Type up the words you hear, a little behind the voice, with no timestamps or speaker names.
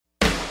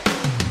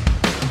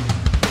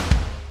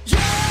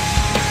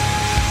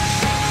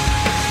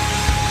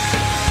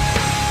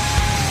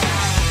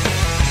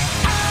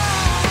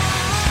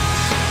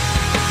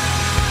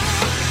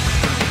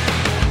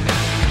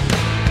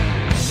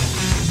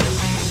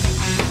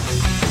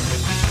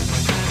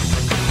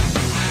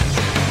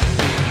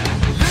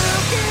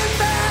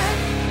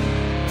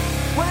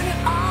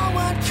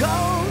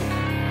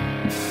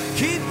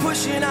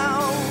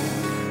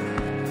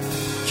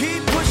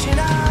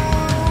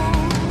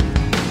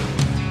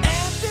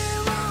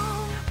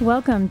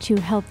Welcome to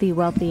Healthy,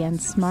 Wealthy,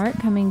 and Smart,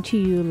 coming to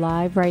you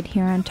live right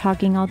here on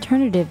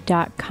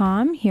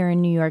TalkingAlternative.com here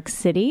in New York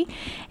City.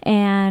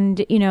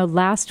 And,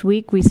 last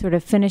week we sort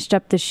of finished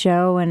up the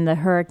show and the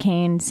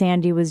Hurricane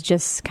Sandy was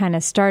just kind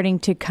of starting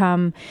to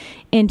come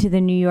into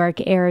the New York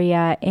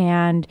area.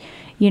 And,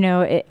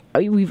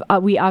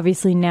 we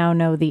obviously now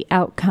know the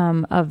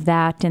outcome of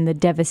that and the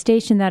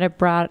devastation that it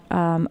brought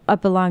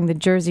up along the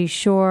Jersey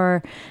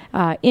Shore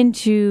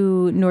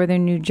into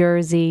northern New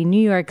Jersey,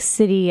 New York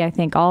City. I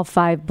think all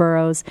 5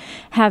 boroughs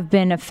have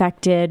been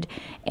affected,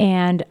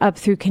 and up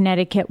through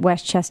Connecticut,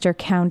 Westchester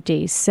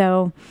County.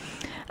 So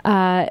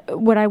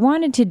what I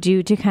wanted to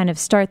do to kind of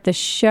start the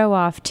show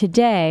off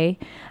today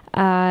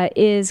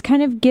is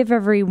kind of give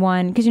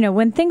everyone, because,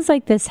 when things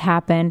like this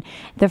happen,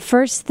 the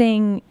first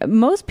thing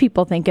most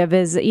people think of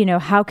is,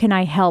 how can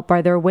I help?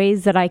 Are there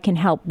ways that I can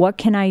help? What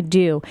can I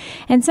do?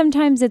 And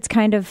sometimes it's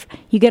kind of,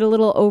 you get a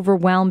little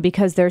overwhelmed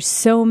because there's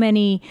so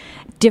many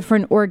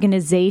different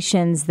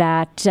organizations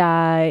that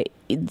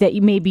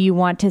maybe you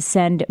want to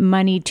send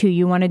money to.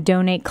 You want to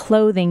donate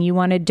clothing. You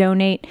want to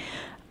donate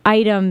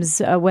items,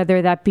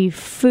 whether that be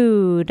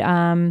food,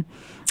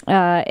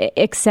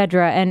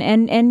 etc.,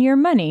 and your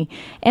money,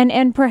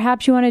 and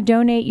perhaps you want to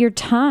donate your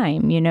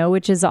time,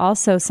 which is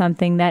also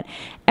something that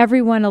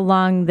everyone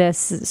along this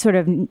sort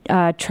of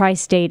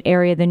tri-state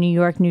area, the New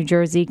York, New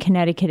Jersey,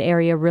 Connecticut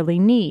area, really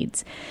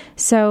needs.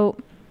 So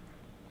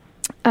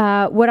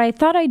what I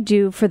thought I'd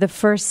do for the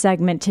first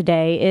segment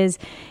today is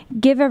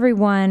give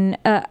everyone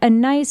a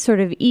nice sort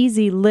of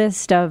easy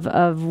list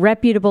of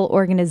reputable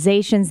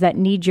organizations that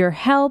need your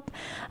help,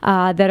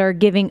 that are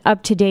giving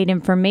up-to-date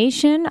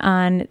information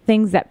on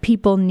things that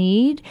people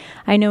need.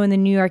 I know in the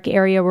New York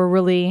area, we're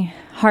really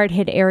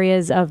hard-hit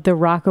areas of the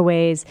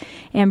Rockaways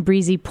and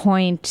Breezy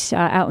Point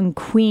out in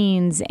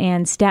Queens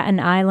and Staten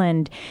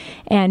Island,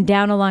 and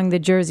down along the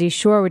Jersey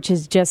Shore, which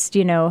is just,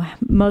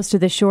 most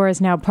of the shore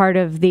is now part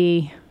of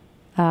the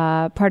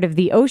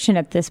ocean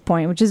at this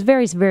point, which is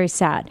very, very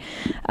sad.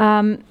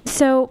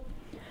 So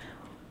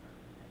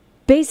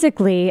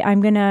basically, I'm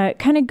going to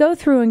kind of go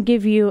through and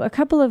give you a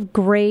couple of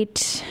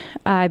great,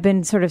 I've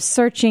been sort of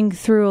searching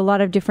through a lot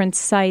of different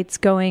sites,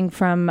 going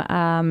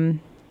from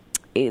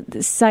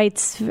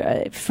sites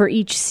for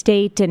each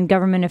state and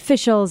government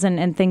officials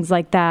and things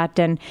like that.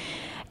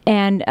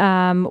 And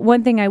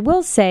one thing I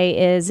will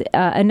say is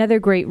another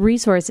great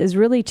resource is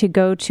really to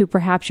go to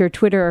perhaps your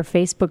Twitter or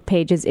Facebook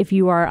pages if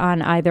you are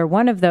on either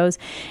one of those,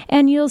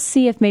 and you'll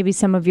see if maybe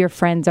some of your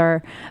friends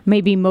are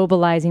maybe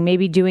mobilizing,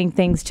 maybe doing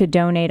things to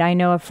donate. I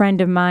know a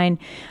friend of mine,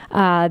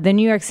 the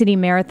New York City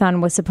Marathon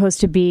was supposed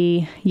to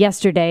be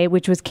yesterday,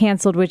 which was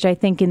canceled, which I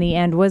think in the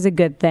end was a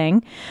good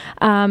thing.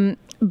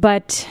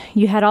 But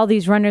you had all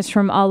these runners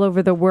from all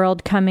over the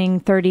world coming,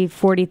 30,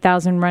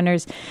 40,000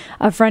 runners.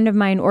 A friend of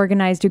mine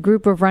organized a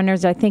group of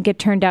runners. I think it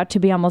turned out to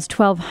be almost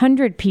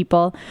 1,200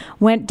 people,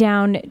 went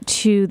down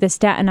to the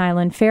Staten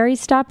Island ferry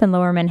stop in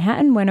Lower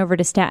Manhattan, went over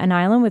to Staten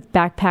Island with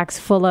backpacks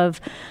full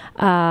of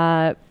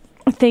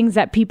things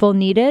that people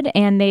needed,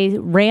 and they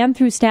ran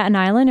through Staten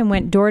Island and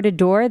went door to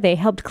door. They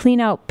helped clean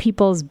out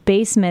people's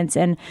basements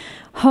and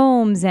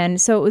homes,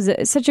 and so it was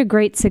such a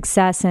great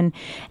success, and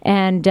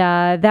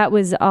that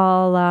was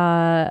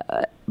all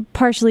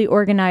partially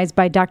organized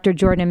by Dr.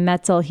 Jordan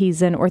Metzel.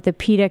 He's an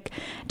orthopedic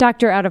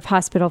doctor out of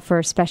hospital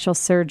for special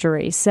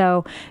surgery.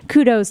 So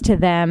kudos to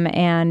them,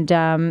 and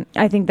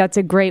I think that's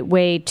a great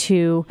way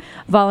to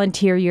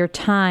volunteer your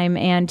time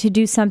and to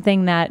do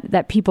something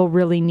that people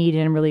really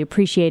needed and really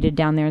appreciated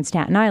down there in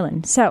Staten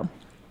Island. So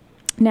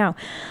now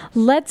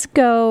let's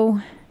go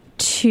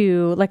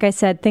to, like I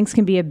said, things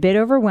can be a bit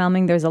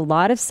overwhelming. There's a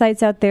lot of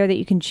sites out there that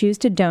you can choose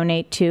to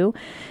donate to.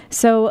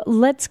 So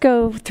let's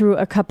go through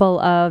a couple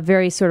of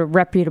very sort of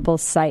reputable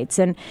sites.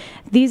 And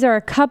these are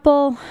a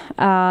couple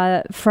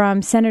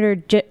from Senator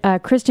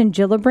Kristen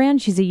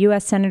Gillibrand. She's a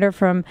U.S. Senator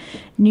from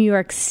New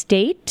York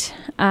State.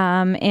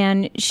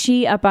 And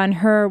she, up on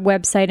her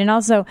website and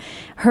also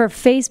her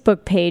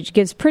Facebook page,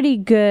 gives pretty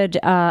good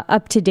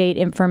up-to-date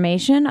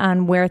information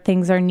on where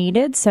things are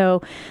needed.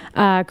 So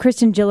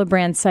Kristen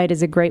Gillibrand's site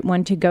is a great one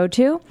to go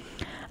to.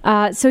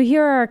 So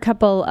here are a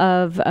couple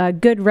of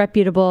good,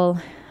 reputable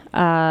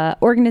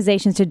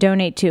organizations to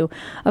donate to.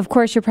 Of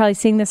course, you're probably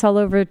seeing this all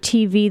over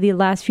TV the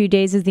last few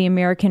days, is the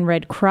American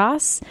Red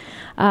Cross.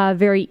 A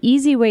very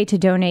easy way to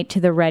donate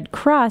to the Red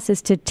Cross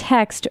is to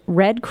text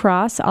Red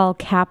Cross, all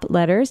cap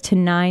letters, to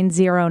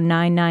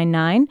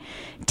 90999.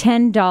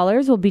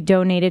 $10 will be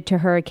donated to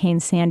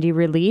Hurricane Sandy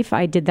relief.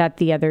 I did that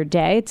the other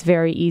day. It's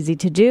very easy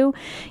to do.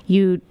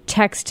 You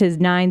text to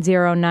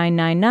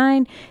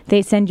 90999.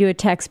 They send you a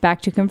text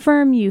back to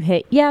confirm. You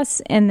hit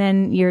yes, and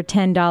then your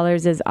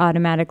 $10 is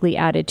automatically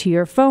added to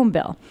your phone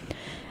bill.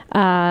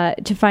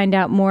 To find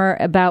out more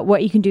about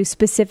what you can do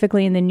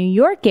specifically in the New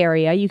York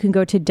area, you can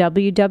go to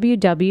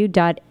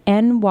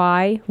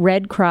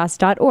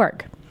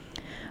www.nyredcross.org.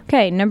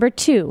 Okay, number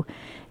 2.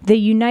 The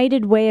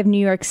United Way of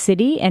New York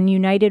City and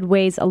United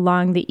Ways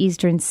along the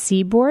Eastern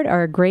Seaboard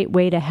are a great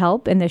way to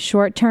help in the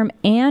short term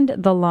and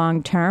the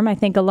long term. I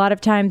think a lot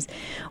of times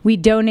we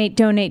donate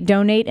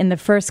in the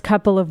first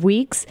couple of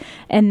weeks,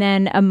 and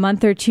then a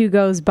month or two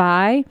goes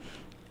by.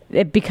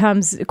 It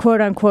becomes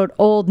quote unquote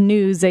old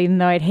news, even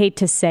though I'd hate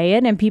to say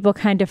it, and people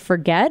kind of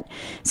forget.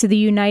 So the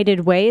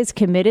United Way is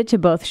committed to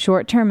both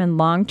short term and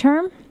long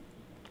term.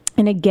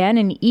 And again,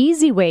 an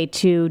easy way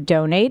to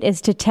donate is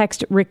to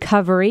text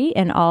recovery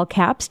in all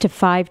caps to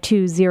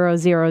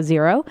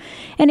 52000.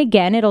 And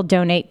again, it'll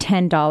donate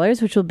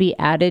 $10, which will be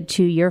added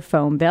to your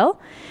phone bill.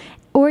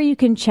 Or you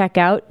can check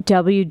out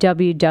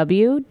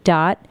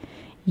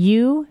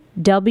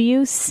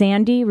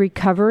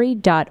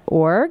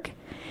www.uwsandyrecovery.org.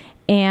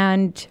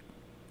 And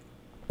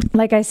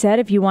like I said,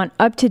 if you want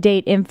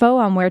up-to-date info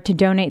on where to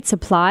donate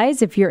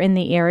supplies, if you're in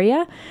the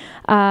area,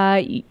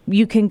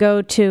 you can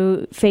go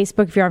to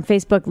Facebook. If you're on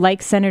Facebook,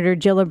 like Senator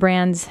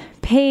Gillibrand's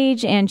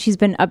page, and she's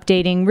been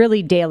updating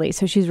really daily,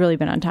 so she's really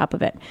been on top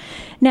of it.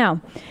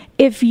 Now,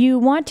 if you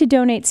want to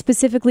donate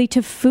specifically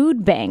to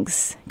food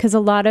banks, because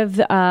a lot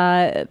of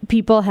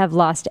people have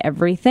lost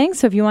everything,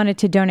 so if you wanted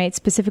to donate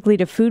specifically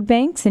to food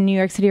banks in New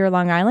York City or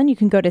Long Island, you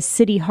can go to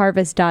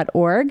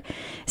cityharvest.org.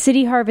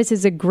 City Harvest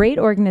is a great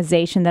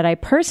organization that I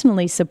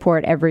personally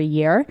support every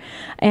year,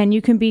 and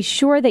you can be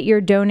sure that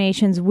your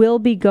donations will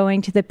be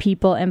going to the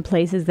people and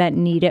places that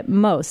need it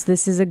most.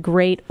 This is a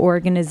great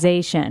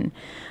organization.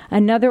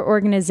 Another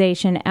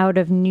organization out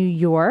of New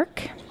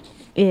York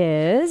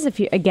is, if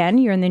you, again,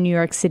 you're in the New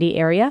York City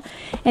area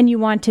and you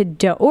want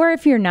to, or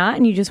if you're not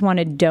and you just want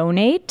to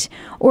donate,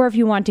 or if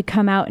you want to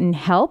come out and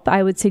help,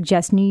 I would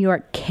suggest New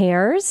York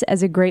Cares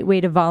as a great way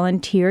to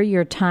volunteer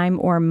your time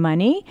or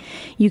money.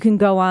 You can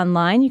go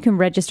online, you can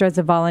register as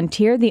a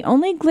volunteer. The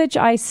only glitch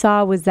I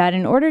saw was that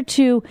in order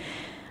to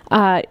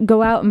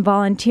go out and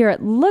volunteer,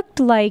 it looked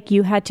like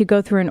you had to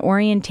go through an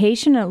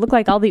orientation. It looked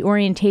like all the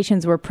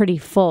orientations were pretty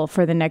full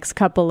for the next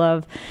couple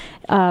of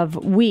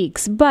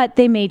weeks, but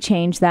they may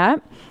change that.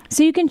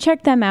 So you can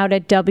check them out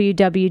at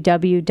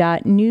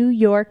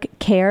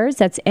www.newyorkcares,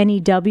 that's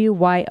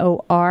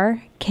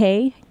NEWYORK,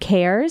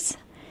 cares.org,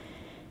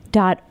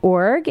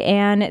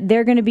 and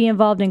they're going to be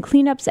involved in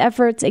cleanups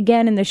efforts,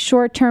 again, in the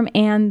short term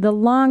and the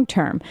long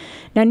term.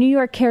 Now, New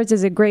York Cares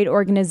is a great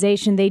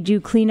organization. They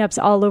do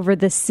cleanups all over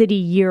the city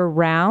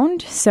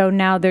year-round, so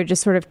now they're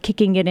just sort of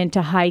kicking it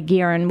into high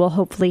gear, and we'll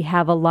hopefully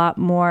have a lot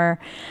more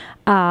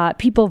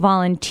people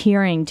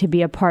volunteering to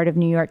be a part of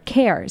New York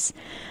Cares.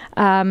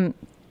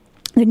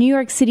 The New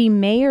York City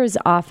Mayor's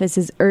Office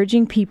is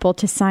urging people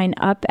to sign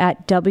up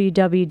at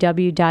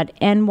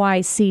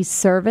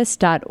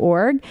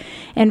www.nycservice.org.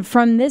 And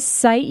from this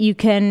site, you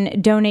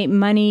can donate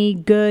money,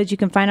 goods. You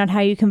can find out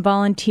how you can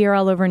volunteer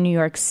all over New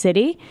York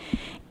City.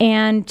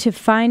 And to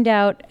find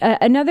out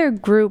another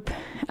group,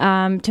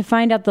 to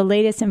find out the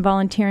latest in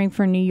volunteering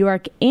for New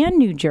York and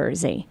New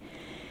Jersey,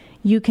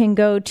 you can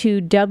go to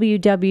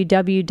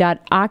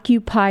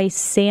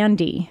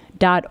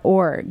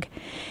www.occupysandy.org.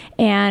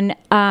 And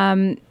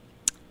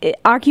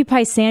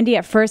Occupy Sandy,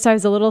 at first I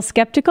was a little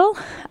skeptical,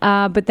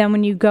 but then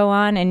when you go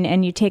on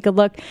and you take a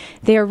look,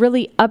 they are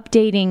really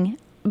updating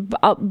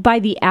by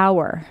the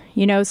hour,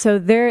 so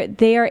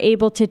they are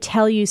able to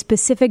tell you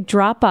specific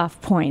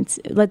drop-off points.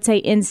 Let's say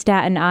in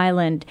Staten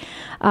Island,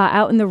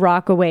 out in the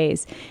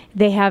Rockaways,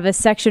 they have a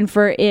section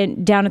for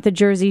down at the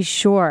Jersey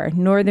Shore,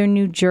 northern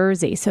New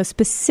Jersey. So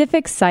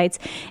specific sites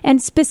and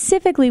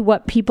specifically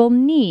what people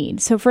need.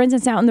 So for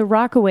instance, out in the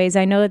Rockaways,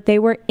 I know that they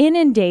were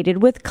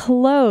inundated with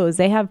clothes.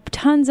 They have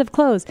tons of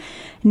clothes.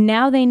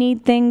 Now they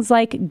need things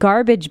like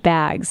garbage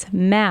bags,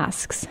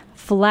 masks,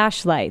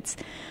 flashlights,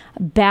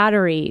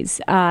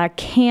 batteries,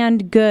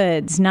 canned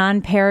goods,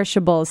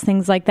 non-perishables,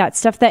 things like that,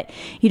 stuff that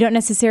you don't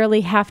necessarily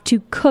have to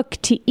cook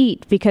to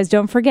eat, because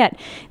don't forget,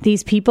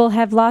 these people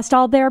have lost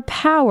all their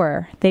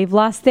power. They've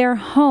lost their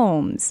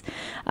homes.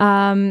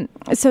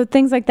 So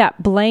things like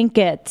that,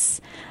 blankets,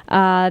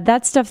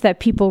 that's stuff that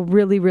people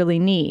really, really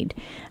need.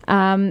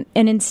 And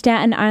in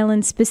Staten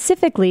Island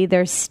specifically,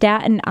 there's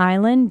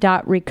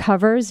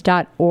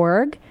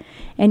statenisland.recovers.org.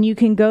 And you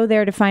can go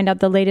there to find out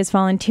the latest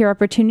volunteer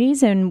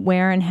opportunities and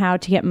where and how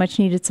to get much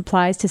needed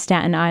supplies to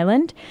Staten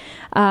Island.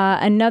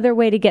 Another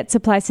way to get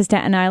supplies to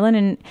Staten Island,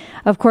 and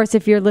of course,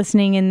 if you're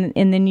listening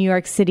in the New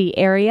York City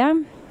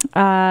area,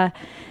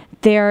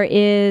 there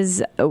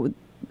is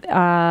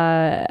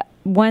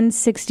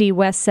 160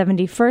 West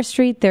 71st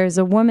Street. There's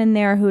a woman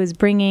there who is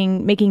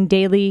making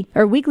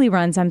weekly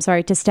runs,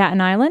 to Staten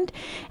Island,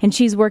 and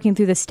she's working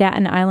through the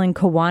Staten Island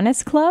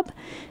Kiwanis Club.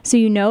 So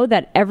you know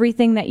that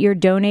everything that you're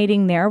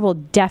donating there will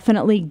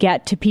definitely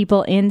get to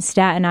people in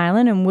Staten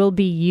Island and will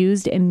be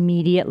used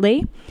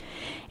immediately.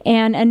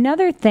 And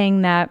another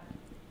thing that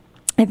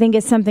I think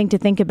is something to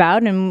think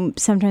about, and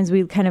sometimes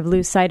we kind of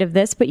lose sight of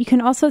this, but you can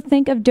also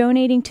think of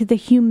donating to the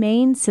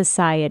Humane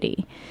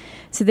Society.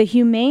 So the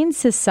Humane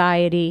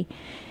Society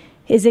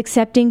is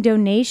accepting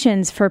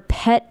donations for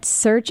pet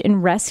search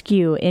and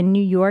rescue in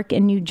New York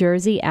and New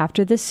Jersey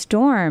after the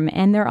storm.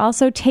 And they're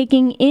also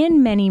taking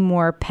in many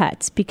more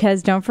pets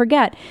because, don't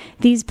forget,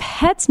 these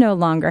pets no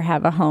longer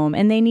have a home,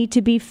 and they need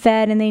to be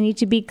fed, and they need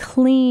to be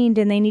cleaned,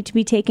 and they need to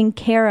be taken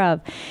care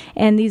of.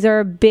 And these are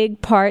a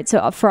big part.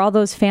 So for all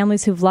those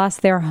families who've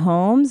lost their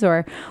homes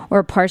or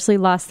partially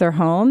lost their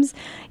homes,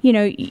 you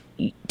know,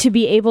 to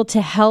be able to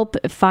help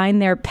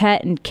find their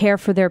pet and care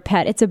for their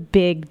pet, it's a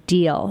big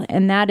deal.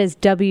 And that is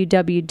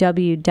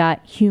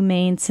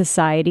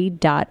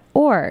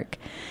www.humanesociety.org.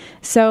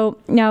 So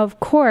now, of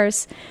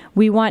course,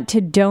 we want to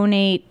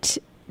donate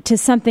to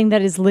something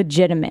that is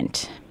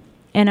legitimate.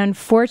 And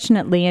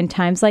unfortunately, in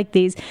times like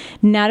these,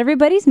 not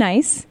everybody's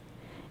nice.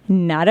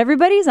 Not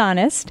everybody's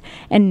honest,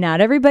 and not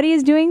everybody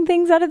is doing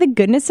things out of the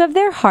goodness of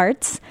their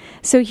hearts.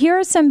 So here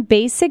are some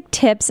basic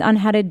tips on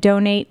how to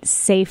donate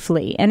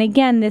safely. And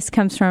again, this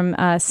comes from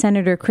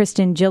Senator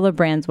Kristen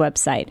Gillibrand's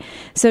website.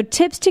 So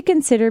tips to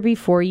consider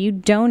before you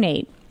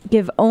donate.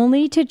 Give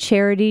only to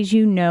charities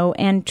you know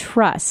and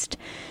trust.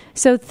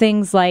 So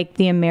things like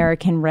the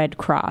American Red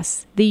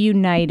Cross, the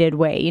United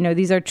Way, you know,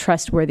 these are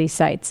trustworthy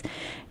sites.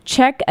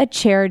 Check a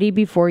charity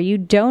before you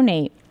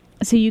donate.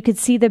 So you could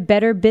see the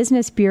Better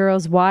Business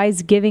Bureau's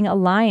Wise Giving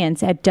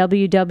Alliance at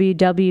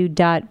www.bbb.org,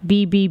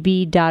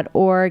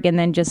 and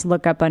then just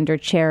look up under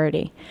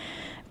charity.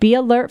 Be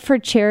alert for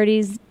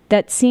charities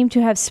that seem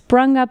to have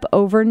sprung up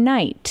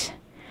overnight.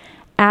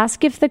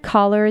 Ask if the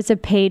caller is a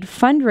paid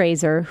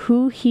fundraiser,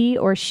 who he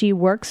or she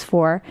works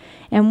for,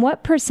 and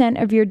what %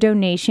 of your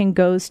donation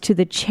goes to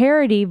the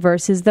charity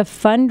versus the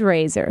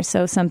fundraiser.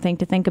 So something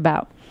to think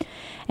about.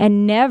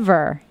 And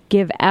never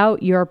give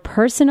out your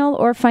personal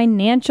or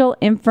financial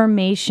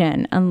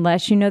information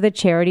unless you know the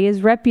charity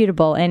is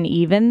reputable. And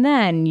even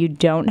then, you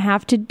don't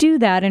have to do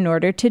that in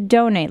order to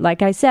donate.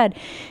 Like I said,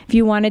 if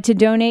you wanted to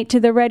donate to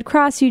the Red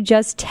Cross, you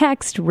just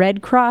text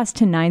Red Cross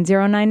to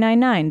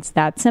 90999. It's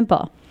that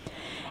simple.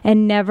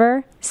 And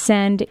never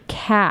send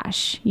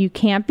cash. You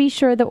can't be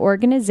sure the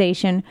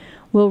organization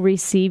will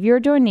receive your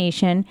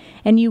donation,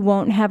 and you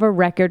won't have a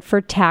record for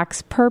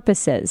tax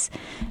purposes.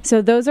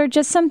 So those are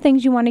just some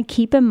things you want to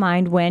keep in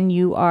mind when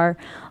you are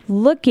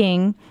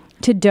looking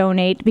to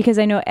donate, because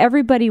I know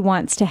everybody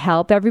wants to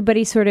help.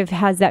 Everybody sort of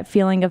has that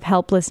feeling of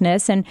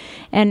helplessness, and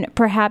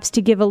perhaps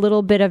to give a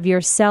little bit of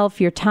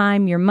yourself, your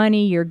time, your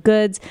money, your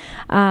goods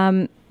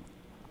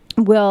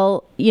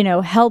will, you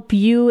know, help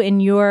you in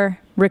your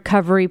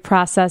recovery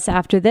process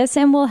after this,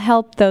 and will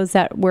help those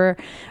that were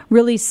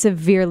really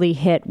severely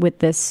hit with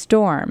this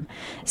storm.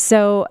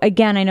 So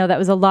again, I know that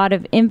was a lot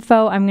of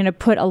info. I'm going to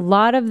put a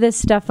lot of this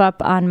stuff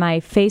up on my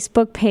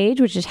Facebook page,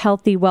 which is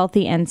Healthy,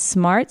 Wealthy, and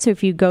Smart. So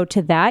if you go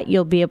to that,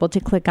 you'll be able to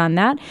click on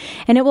that.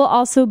 And it will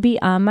also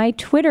be on my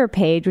Twitter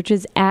page, which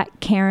is at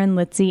Karen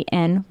Litzy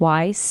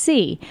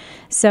NYC.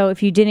 So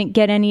if you didn't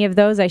get any of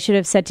those, I should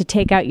have said to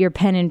take out your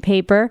pen and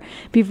paper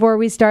before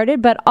we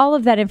started, but all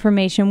of that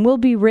information will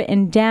be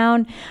written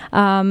down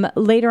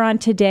later on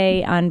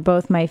today on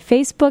both my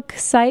Facebook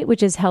site,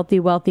 which is Healthy,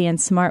 Wealthy,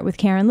 and Smart with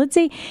Karen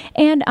Litzy,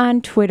 and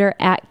on Twitter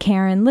at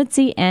Karen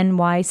Litzy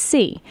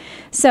NYC.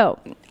 So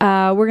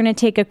we're going to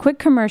take a quick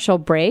commercial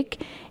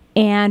break.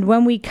 And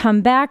when we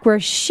come back, we're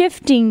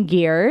shifting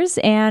gears.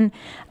 And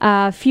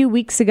a few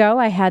weeks ago,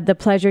 I had the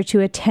pleasure to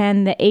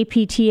attend the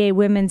APTA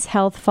Women's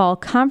Health Fall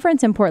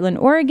Conference in Portland,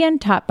 Oregon,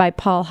 taught by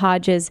Paul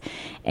Hodges,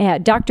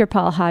 Dr.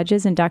 Paul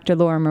Hodges and Dr.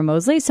 Lorimer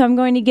Moseley. So I'm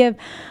going to give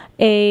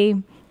a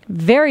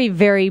very,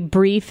 very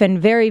brief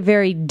and very,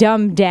 very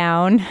dumbed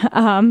down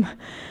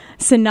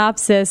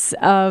synopsis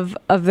of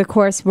the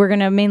course. We're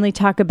going to mainly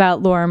talk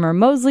about Lorimer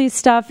Moseley's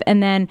stuff,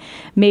 and then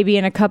maybe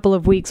in a couple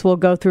of weeks we'll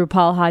go through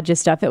Paul Hodges'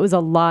 stuff. It was a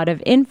lot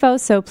of info,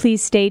 so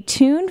please stay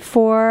tuned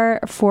for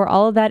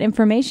all of that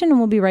information, and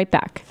we'll be right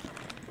back.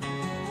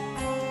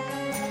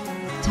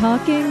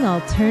 Talking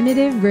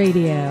Alternative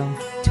Radio,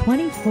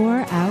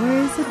 24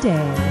 hours a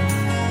day.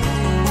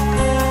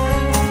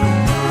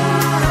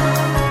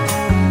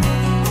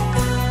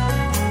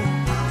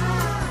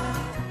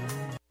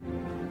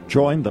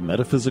 Join the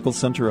Metaphysical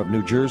Center of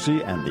New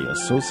Jersey and the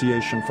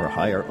Association for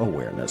Higher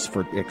Awareness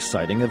for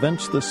exciting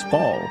events this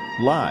fall,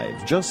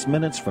 live just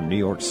minutes from New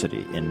York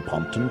City in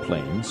Pompton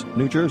Plains,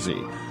 New Jersey.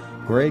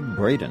 Greg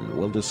Braden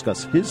will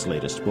discuss his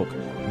latest book,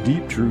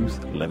 Deep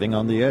Truth, Living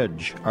on the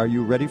Edge. Are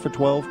you ready for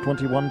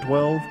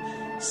 12/21/12?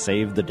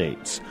 Save the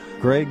dates.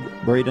 Greg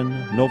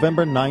Braden,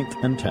 November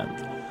 9th and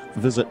 10th.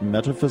 Visit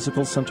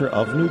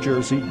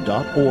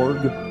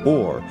metaphysicalcenterofnewjersey.org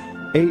or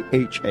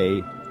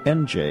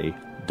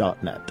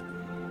ahanj.net.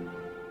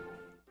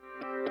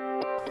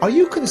 Are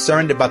you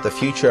concerned about the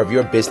future of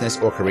your business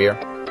or career?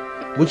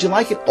 Would you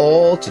like it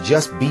all to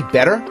just be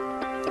better?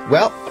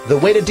 Well, the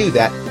way to do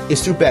that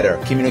is through better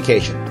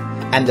communication.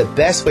 And the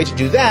best way to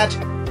do that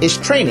is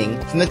training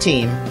from the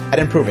team at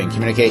Improving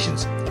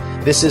Communications.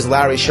 This is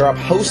Larry Sharp,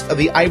 host of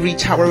the Ivory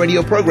Tower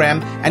Radio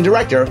program and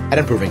director at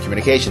Improving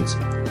Communications.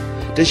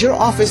 Does your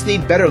office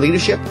need better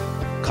leadership,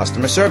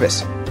 customer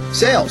service,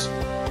 sales,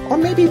 or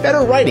maybe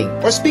better writing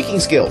or speaking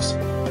skills?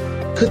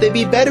 Could they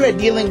be better at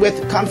dealing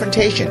with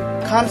confrontation,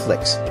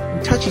 conflicts,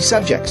 and touchy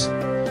subjects?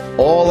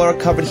 All are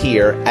covered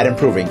here at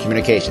Improving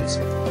Communications.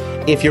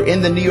 If you're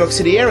in the New York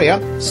City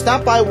area,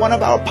 stop by one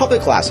of our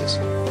public classes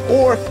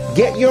or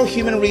get your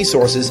human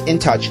resources in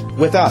touch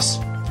with us.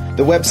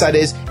 The website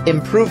is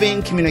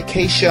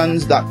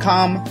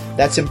improvingcommunications.com.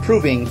 That's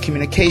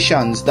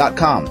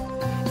improvingcommunications.com.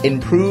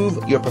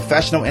 Improve your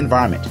professional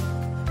environment.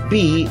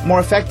 Be more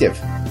effective.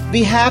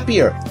 Be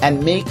happier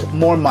and make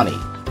more money.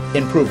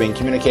 Improving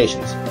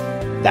Communications.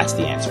 That's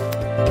the answer.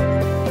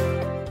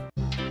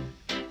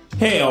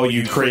 Hey, all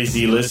you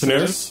crazy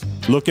listeners.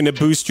 Looking to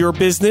boost your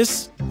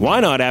business? Why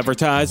not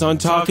advertise on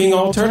Talking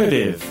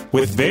Alternative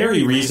with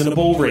very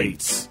reasonable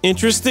rates?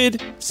 Interested?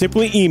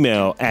 Simply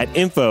email at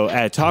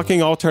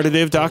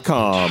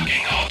info@talkingalternative.com.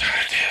 Talking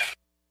Alternative.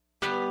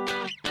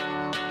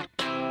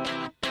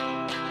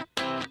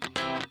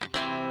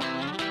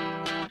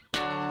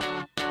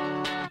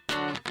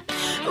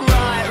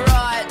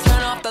 Right,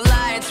 turn off the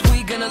lights.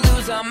 We gonna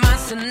lose our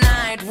minds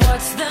tonight.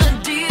 What's the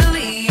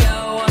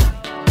dealio?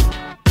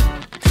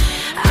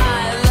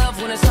 I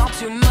love when it's all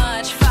too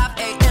much. 5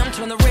 a.m.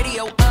 turn the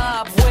radio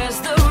up. Where's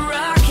the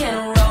rock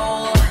and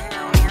roll?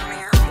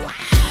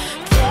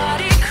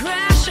 Party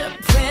crasher,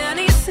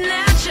 penny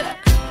snatcher.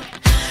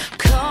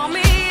 Call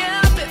me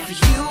up if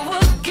you a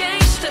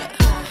gangster.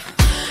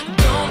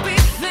 Don't be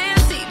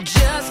fancy,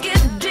 just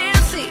get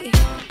dancy.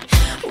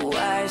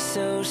 Why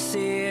so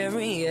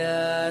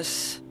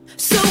serious?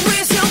 So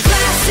raise your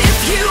glass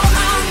if you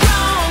are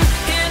wrong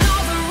and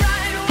all the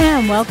right.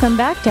 And welcome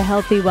back to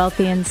Healthy,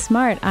 Wealthy, and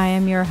Smart. I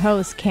am your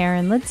host,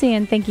 Karen Litzy,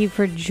 and thank you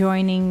for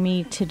joining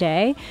me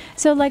today.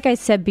 So like I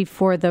said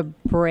before the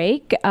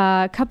break,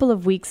 a couple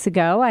of weeks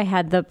ago, I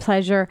had the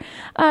pleasure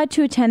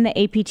to attend the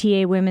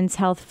APTA Women's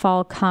Health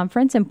Fall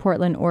Conference in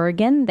Portland,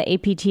 Oregon. The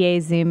APTA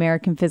is the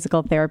American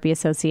Physical Therapy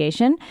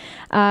Association.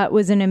 It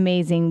was an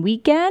amazing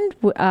weekend,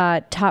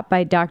 taught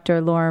by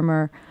Dr.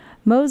 Lorimer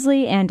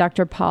Moseley and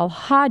Dr.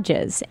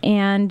 Hodges.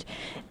 And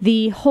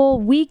the whole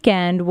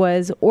weekend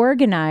was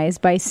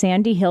organized by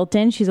Sandy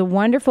Hilton. She's a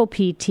wonderful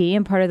PT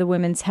and part of the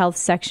women's health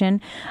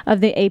section of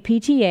the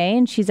APTA,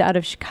 and she's out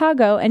of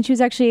Chicago, and she was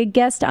actually a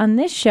guest on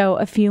this show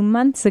a few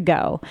months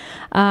ago.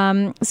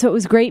 So it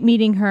was great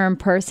meeting her in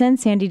person.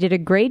 Sandy did a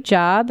great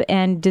job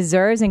and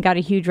deserves and got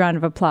a huge round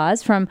of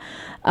applause from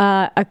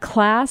a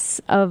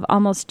class of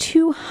almost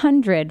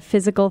 200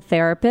 physical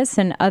therapists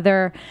and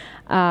other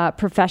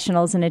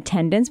professionals in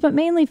attendance, but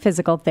mainly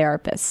physical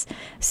therapists.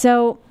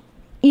 So,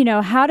 you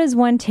know, how does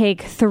one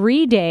take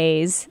 3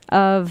 days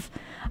of,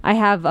 I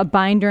have a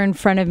binder in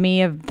front of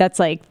me that's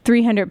like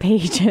 300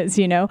 pages,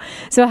 you know?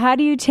 So how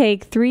do you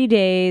take 3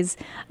 days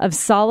of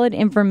solid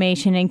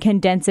information and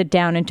condense it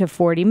down into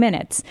 40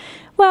 minutes?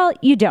 Well,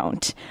 you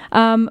don't.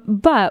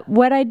 But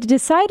what I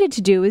decided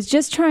to do is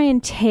just try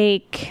and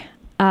take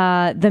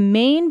the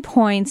main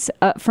points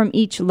from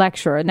each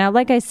lecturer. Now,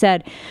 like I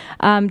said,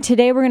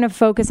 today we're going to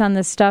focus on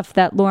the stuff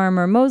that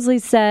Lorimer Moseley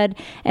said,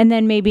 and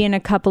then maybe in a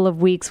couple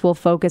of weeks we'll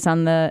focus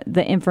on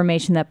the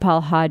information that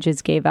Paul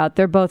Hodges gave out.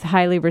 They're both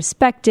highly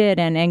respected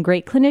and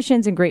great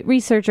clinicians and great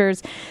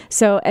researchers.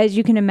 So as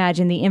you can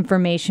imagine, the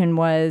information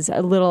was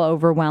a little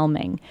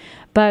overwhelming.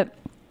 But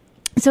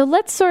so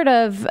let's sort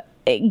of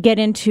get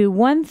into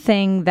one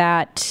thing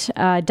that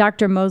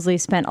Dr. Moseley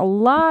spent a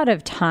lot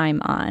of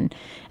time on.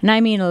 And I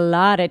mean a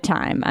lot of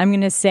time. I'm going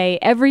to say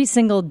every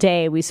single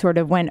day we sort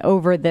of went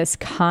over this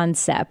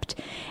concept.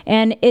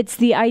 And it's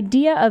the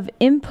idea of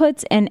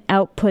inputs and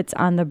outputs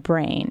on the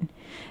brain.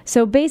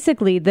 So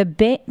basically, the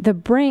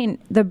brain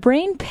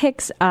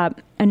picks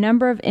up a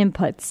number of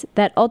inputs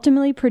that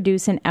ultimately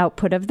produce an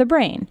output of the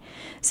brain.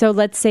 So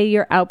let's say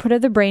your output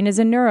of the brain is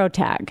a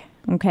neurotag.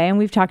 Okay, and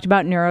we've talked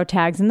about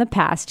neurotags in the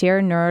past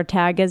here.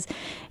 Neurotag is,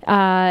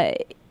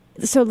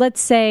 so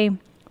let's say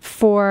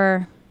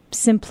for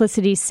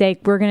simplicity's sake,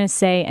 we're going to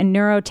say a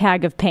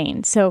neurotag of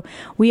pain. So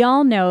we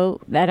all know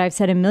that I've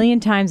said a million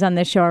times on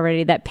this show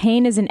already that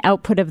pain is an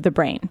output of the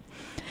brain.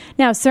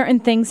 Now, certain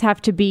things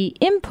have to be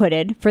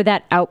inputted for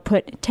that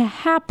output to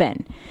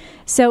happen.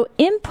 So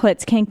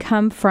inputs can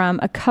come from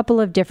a couple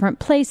of different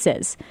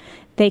places.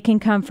 They can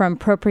come from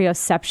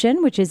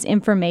proprioception, which is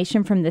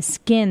information from the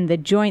skin, the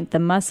joint, the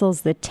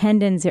muscles, the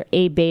tendons, or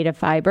A-beta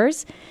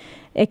fibers.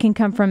 It can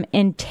come from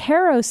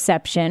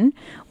interoception,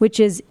 which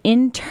is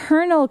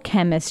internal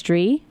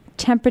chemistry,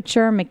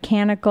 temperature,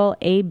 mechanical,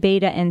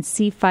 A-beta, and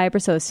C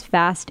fibers, so it's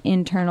fast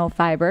internal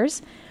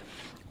fibers.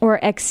 Or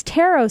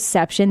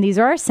exteroception, these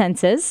are our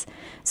senses.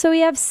 So we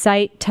have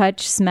sight,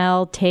 touch,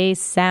 smell,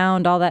 taste,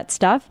 sound, all that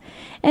stuff.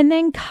 And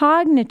then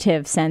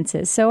cognitive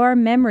senses, so our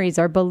memories,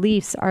 our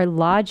beliefs, our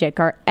logic,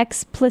 our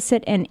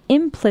explicit and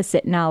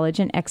implicit knowledge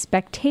and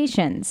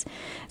expectations.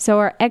 So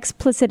our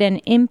explicit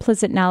and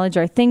implicit knowledge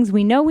are things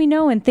we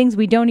know and things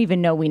we don't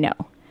even know we know.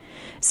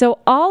 So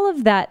all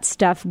of that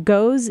stuff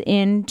goes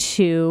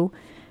into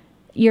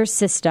your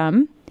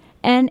system.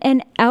 And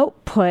an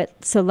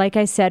output, so like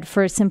I said,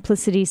 for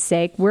simplicity's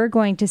sake, we're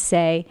going to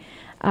say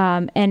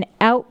an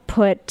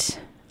output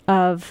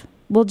of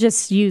we'll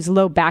just use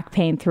low back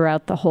pain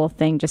throughout the whole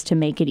thing just to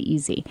make it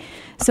easy.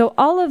 So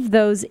all of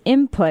those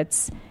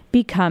inputs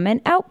become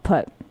an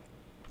output.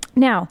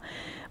 Now,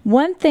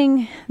 one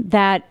thing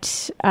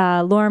that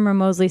Lorimer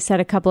Moseley said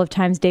a couple of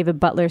times, David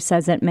Butler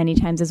says it many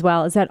times as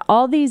well, is that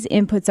all these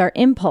inputs are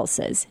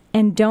impulses.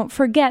 And don't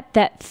forget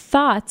that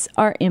thoughts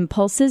are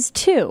impulses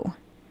too.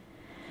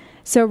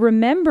 So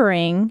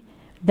remembering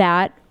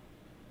that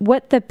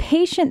what the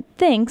patient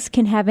thinks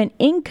can have an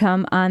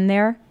income on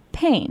their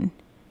pain,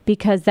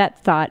 because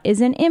that thought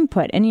is an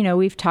input. And,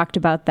 we've talked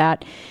about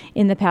that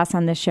in the past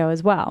on this show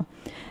as well.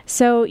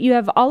 So you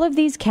have all of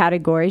these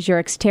categories,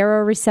 your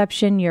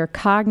exteroreception, your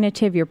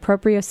cognitive, your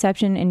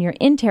proprioception, and your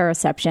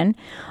interoception.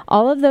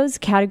 All of those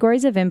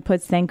categories of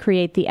inputs then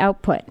create the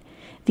output.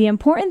 The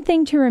important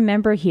thing to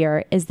remember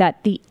here is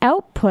that the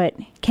output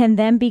can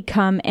then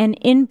become an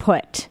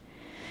input.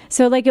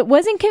 So it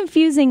wasn't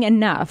confusing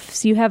enough.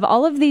 So you have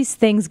all of these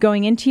things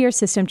going into your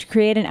system to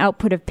create an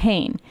output of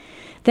pain.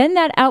 Then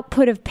that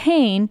output of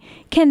pain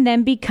can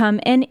then become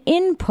an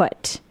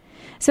input.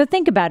 So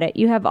think about it.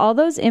 You have all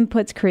those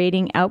inputs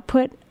creating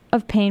output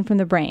of pain from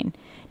the brain.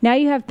 Now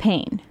you have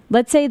pain.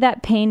 Let's say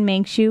that pain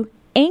makes you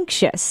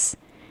anxious,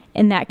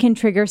 and that can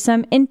trigger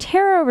some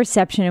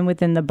interoreception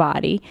within the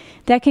body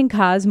that can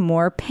cause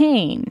more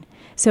pain.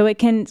 So it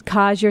can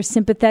cause your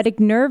sympathetic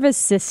nervous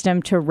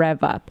system to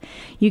rev up.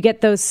 You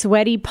get those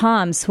sweaty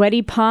palms.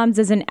 Sweaty palms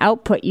is an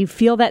output. You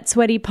feel that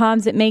sweaty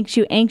palms, it makes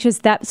you anxious.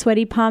 That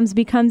sweaty palms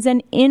becomes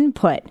an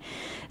input.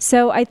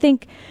 So I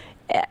think,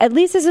 at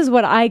least this is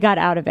what I got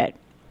out of it.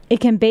 It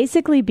can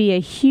basically be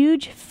a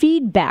huge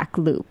feedback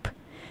loop.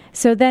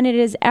 So then it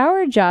is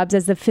our jobs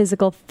as the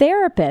physical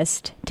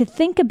therapist to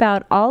think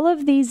about all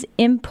of these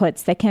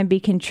inputs that can be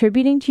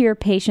contributing to your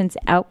patient's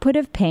output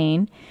of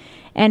pain,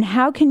 and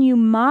how can you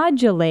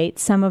modulate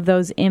some of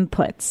those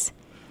inputs.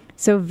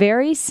 So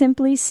very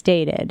simply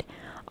stated,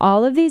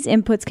 all of these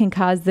inputs can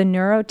cause the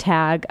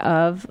neurotag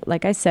of,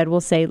 like I said,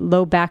 we'll say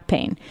low back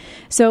pain.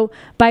 So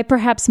by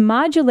perhaps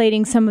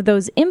modulating some of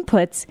those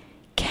inputs,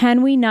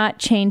 can we not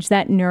change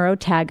that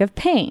neurotag of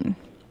pain?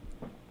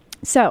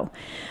 So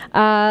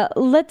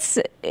let's,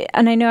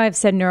 and I know I've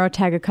said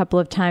neurotag a couple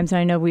of times, and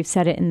I know we've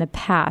said it in the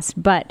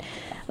past, but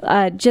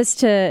just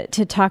to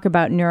talk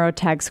about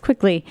neurotags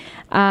quickly,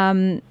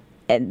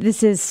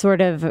 this is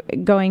sort of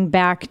going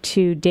back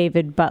to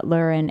David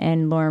Butler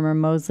and Lorimer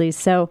Moseley.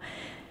 So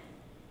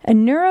a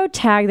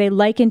neurotag they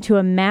liken to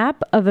a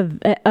map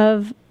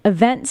of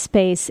event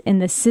space in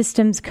the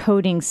system's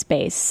coding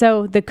space.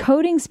 So the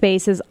coding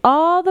space is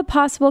all the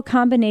possible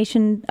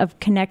combination of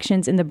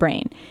connections in the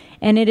brain.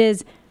 And it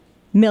is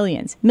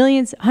millions,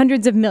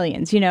 hundreds of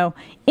millions,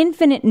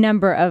 infinite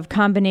number of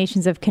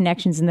combinations of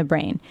connections in the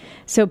brain.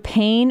 So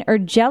pain or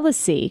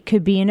jealousy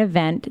could be an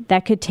event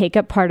that could take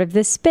up part of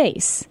this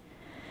space.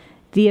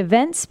 The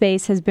event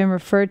space has been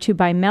referred to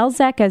by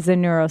Melzack as the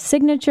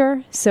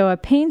neurosignature, so a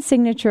pain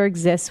signature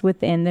exists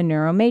within the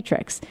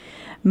neuromatrix.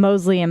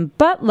 Moseley and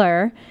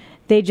Butler,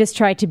 they just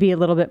tried to be a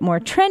little bit more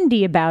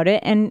trendy about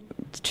it and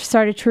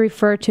started to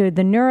refer to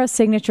the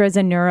neurosignature as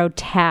a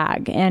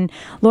neurotag. And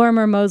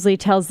Lorimer Moseley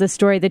tells the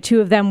story. The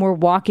two of them were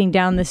walking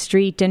down the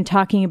street and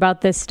talking about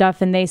this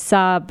stuff, and they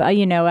saw,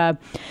 a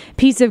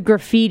piece of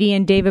graffiti,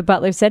 and David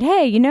Butler said,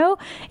 hey,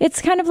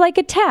 it's kind of like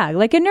a tag,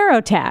 like a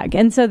neurotag.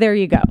 And so there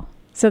you go.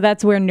 So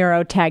that's where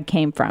neurotag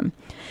came from.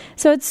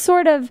 So it's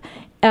sort of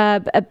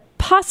a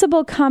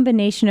possible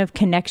combination of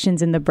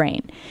connections in the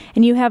brain.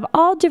 And you have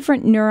all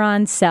different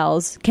neuron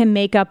cells can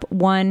make up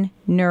one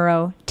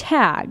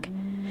neurotag.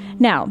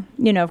 Now,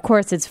 of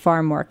course, it's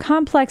far more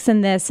complex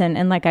than this.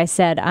 And like I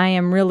said, I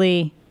am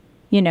really,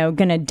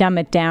 going to dumb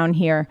it down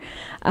here,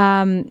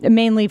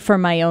 mainly for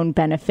my own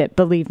benefit.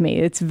 Believe me,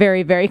 it's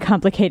very, very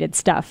complicated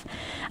stuff.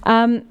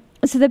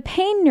 So the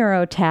pain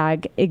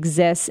neurotag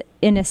exists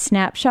in a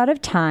snapshot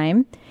of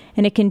time,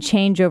 and it can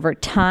change over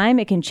time.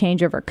 It can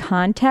change over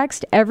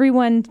context.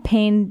 Everyone's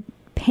pain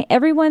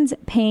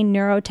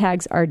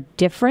neurotags are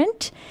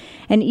different,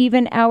 and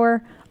even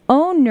our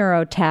own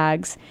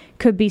neurotags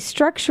could be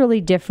structurally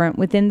different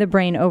within the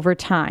brain over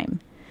time.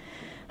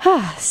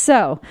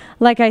 So,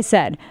 like I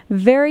said,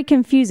 very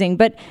confusing,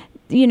 but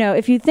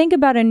if you think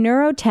about a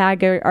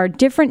neurotag, are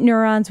different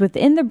neurons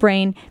within the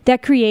brain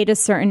that create a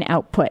certain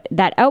output.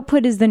 That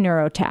output is the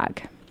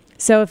neurotag.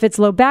 So if it's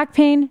low back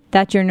pain,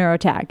 that's your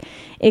neurotag.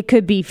 It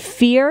could be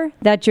fear,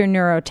 that's your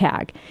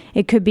neurotag.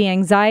 It could be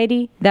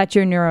anxiety, that's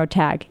your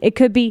neurotag. It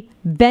could be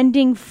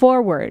bending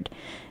forward.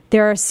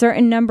 There are a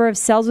certain number of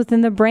cells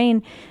within the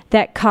brain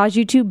that cause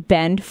you to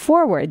bend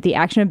forward. The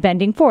action of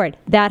bending forward,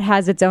 that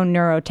has its own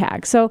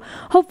neurotag. So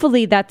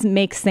hopefully that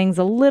makes things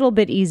a little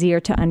bit easier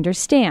to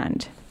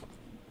understand.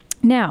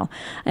 Now,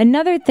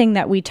 another thing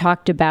that we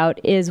talked about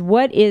is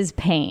what is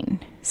pain?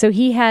 So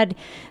he had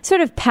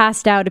sort of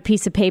passed out a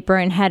piece of paper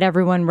and had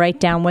everyone write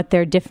down what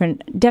their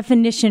different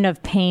definition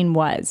of pain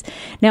was.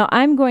 Now,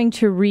 I'm going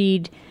to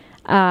read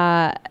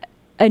a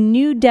a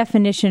new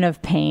definition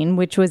of pain,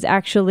 which was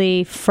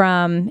actually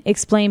from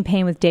Explain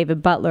Pain with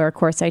David Butler, a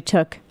course I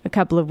took a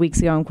couple of weeks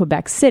ago in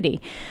Quebec City.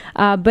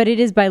 But it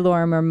is by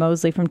Lorimer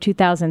Moseley from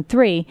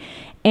 2003.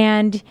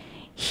 And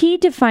he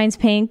defines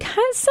pain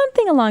kind of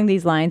something along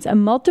these lines: a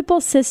multiple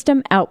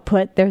system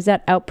output, there's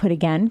that output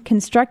again,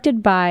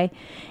 constructed by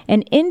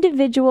an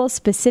individual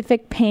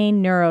specific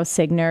pain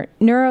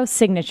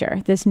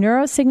neurosignature. This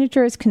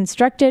neurosignature is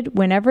constructed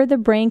whenever the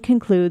brain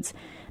concludes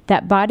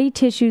that body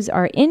tissues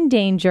are in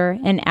danger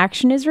and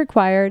action is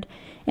required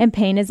and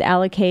pain is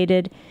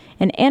allocated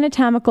an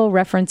anatomical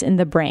reference in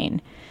the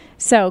brain.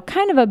 So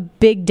kind of a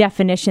big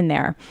definition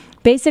there.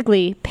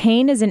 Basically,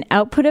 pain is an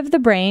output of the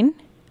brain.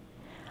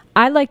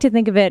 I like to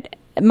think of it,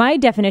 my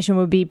definition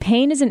would be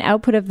pain is an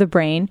output of the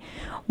brain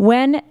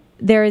when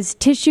there is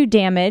tissue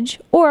damage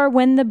or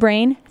when the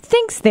brain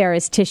thinks there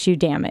is tissue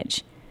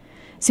damage.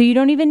 So you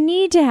don't even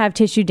need to have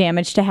tissue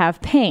damage to have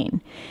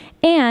pain.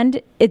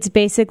 And it's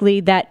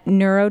basically that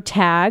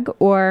neurotag,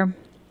 or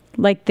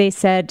like they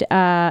said,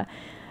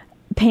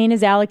 pain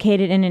is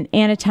allocated in an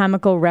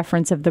anatomical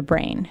reference of the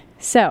brain.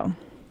 So,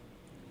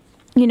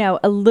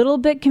 a little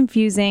bit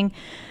confusing.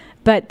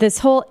 But this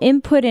whole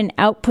input and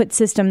output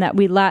system that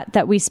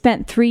we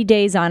spent 3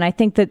 days on, I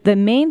think that the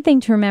main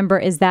thing to remember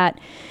is that,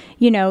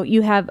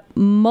 you have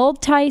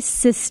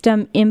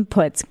multi-system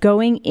inputs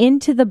going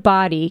into the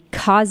body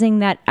causing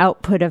that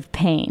output of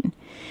pain.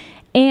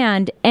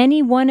 And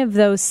any one of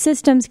those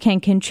systems can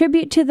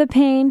contribute to the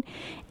pain,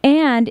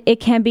 and it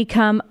can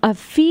become a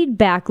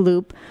feedback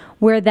loop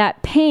where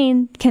that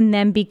pain can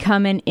then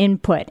become an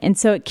input. And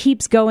so it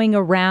keeps going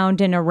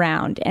around and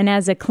around. And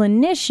as a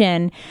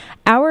clinician,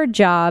 our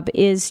job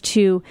is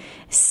to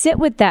sit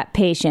with that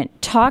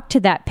patient, talk to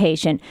that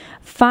patient,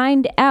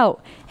 find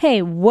out,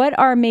 hey, what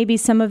are maybe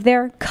some of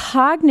their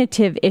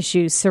cognitive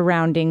issues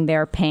surrounding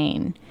their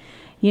pain?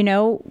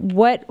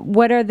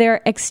 What are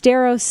their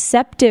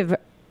exteroceptive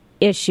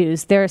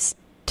issues, their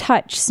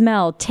touch,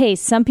 smell,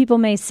 taste. Some people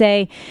may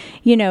say,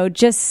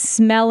 just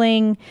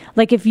smelling,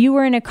 like if you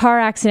were in a car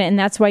accident and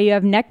that's why you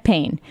have neck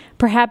pain,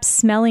 perhaps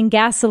smelling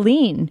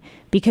gasoline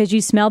because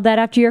you smelled that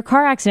after your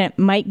car accident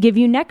might give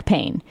you neck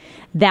pain.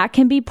 That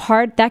can be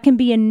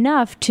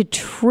enough to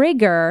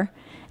trigger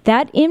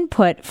that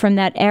input from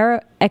that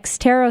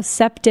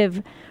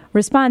exteroceptive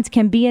response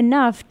can be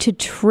enough to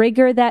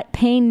trigger that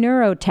pain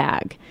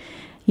neurotag.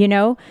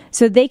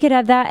 So they could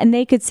have that and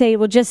they could say,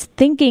 well, just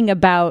thinking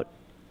about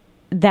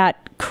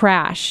that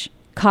crash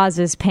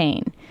causes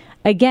pain.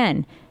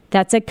 Again,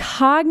 that's a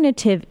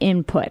cognitive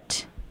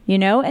input,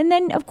 and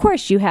then of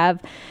course you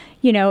have,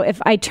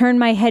 if I turn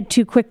my head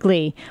too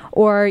quickly,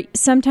 or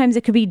sometimes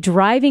it could be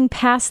driving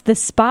past the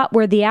spot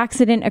where the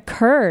accident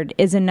occurred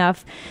is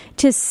enough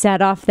to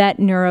set off that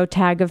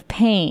neurotag of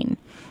pain.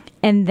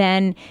 And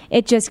then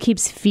it just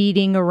keeps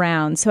feeding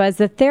around. So as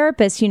the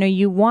therapist,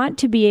 you want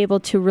to be able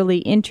to really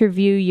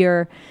interview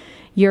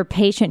your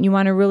patient. You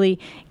want to really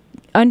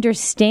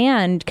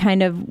understand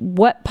kind of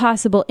what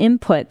possible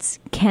inputs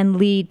can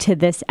lead to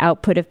this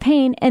output of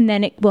pain, and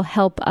then it will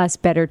help us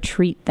better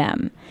treat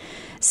them.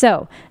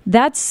 So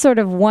that's sort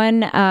of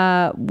one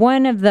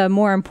of the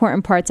more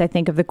important parts, I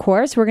think, of the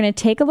course. We're going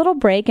to take a little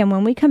break, and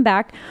when we come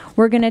back,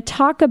 we're going to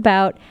talk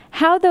about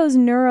how those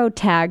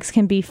neurotags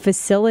can be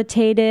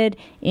facilitated,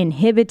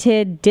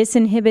 inhibited,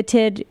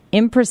 disinhibited,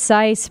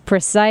 imprecise,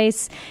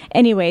 precise.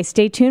 Anyway,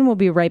 stay tuned. We'll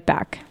be right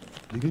back.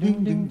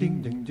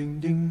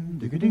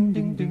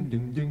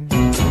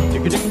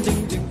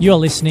 You're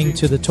listening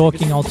to the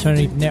Talking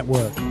Alternative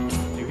Network.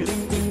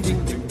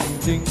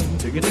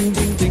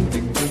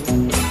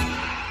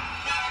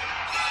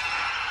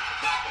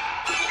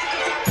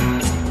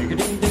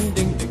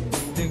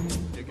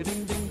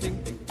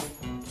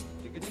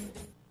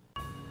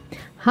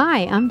 Hi,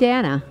 I'm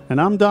Dana. And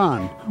I'm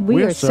Don.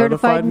 We are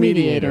certified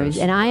mediators,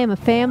 and I am a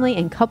family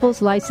and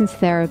couples licensed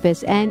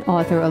therapist and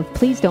author of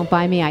Please Don't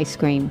Buy Me Ice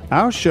Cream.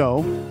 Our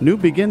show, New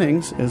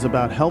Beginnings, is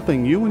about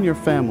helping you and your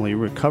family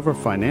recover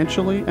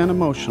financially and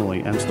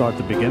emotionally and start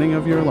the beginning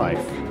of your life.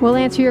 We'll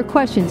answer your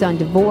questions on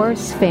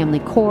divorce, family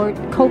court,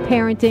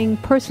 co-parenting,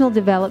 personal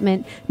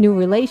development, new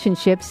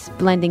relationships,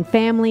 blending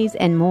families,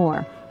 and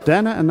more.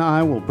 Dana and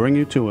I will bring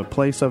you to a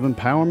place of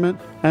empowerment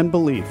and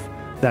belief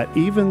that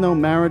even though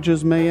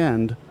marriages may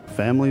end,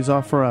 families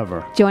are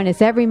forever. Join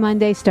us every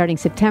Monday starting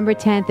September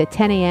 10th at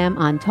 10 a.m.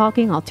 on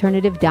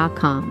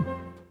TalkingAlternative.com.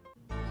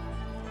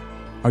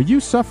 Are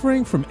you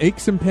suffering from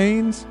aches and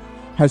pains?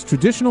 Has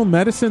traditional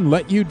medicine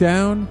let you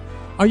down?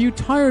 Are you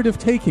tired of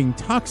taking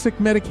toxic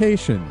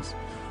medications?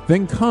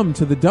 Then come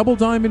to the Double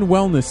Diamond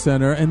Wellness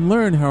Center and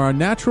learn how our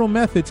natural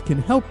methods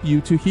can help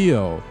you to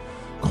heal.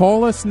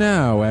 Call us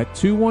now at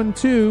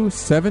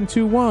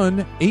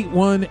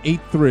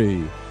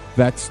 212-721-8183.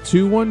 That's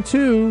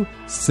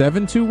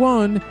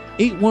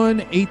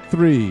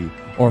 212-721-8183.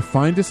 Or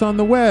find us on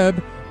the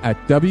web at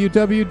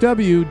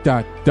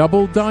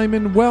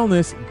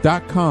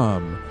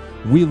www.doublediamondwellness.com.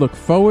 We look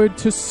forward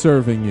to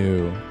serving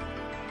you.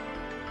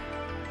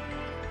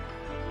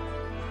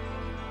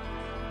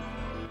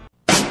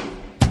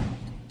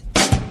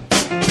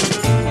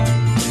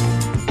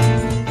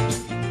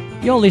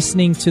 You're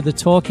listening to the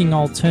Talking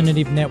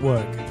Alternative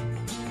Network.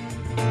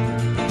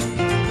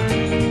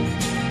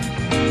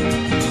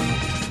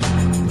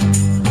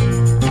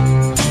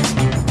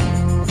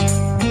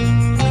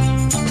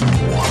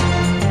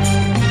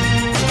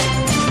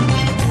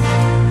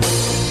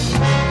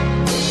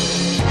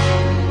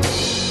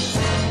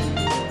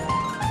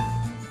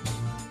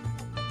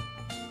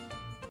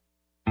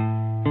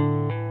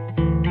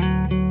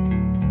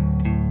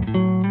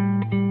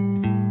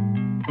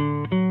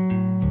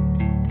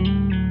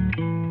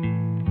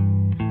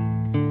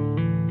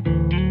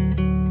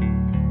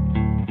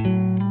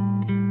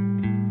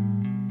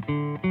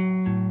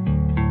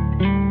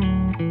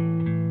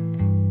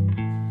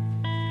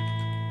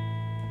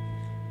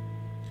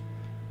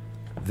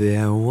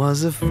 There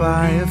was a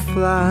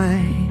firefly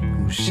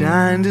who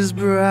shined as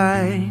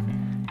bright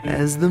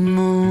as the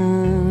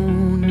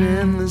moon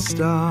and the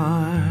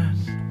stars,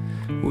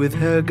 with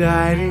her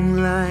guiding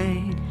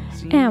light.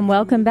 And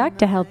welcome back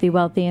to Healthy,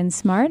 Wealthy, and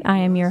Smart. I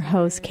am your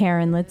host,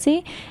 Karen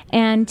Litzy,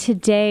 and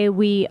today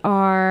we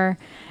are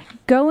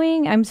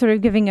I'm sort of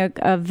giving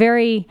a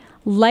very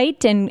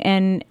light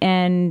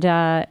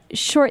and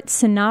short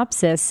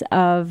synopsis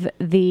of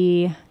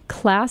the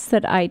class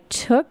that I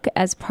took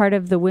as part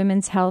of the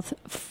Women's Health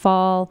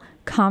Fall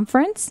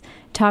Conference,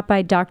 taught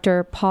by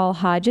Dr. Paul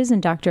Hodges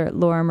and Dr.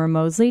 Lorimer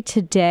Moseley.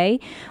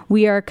 Today,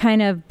 we are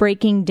kind of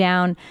breaking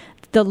down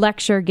the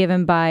lecture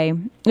given by,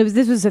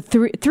 this was a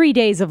 3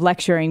 days of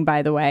lecturing,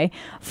 by the way,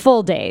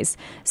 full days.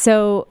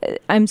 So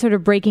I'm sort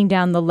of breaking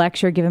down the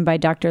lecture given by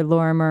Dr.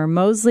 Lorimer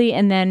Moseley,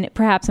 and then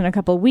perhaps in a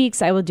couple of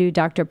weeks, I will do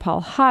Dr. Paul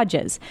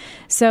Hodges.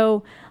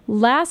 So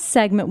last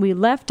segment, we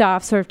left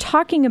off sort of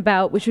talking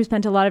about, which we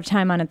spent a lot of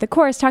time on at the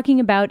course, talking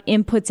about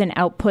inputs and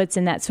outputs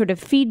and that sort of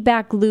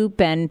feedback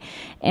loop and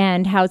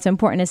how it's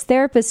important as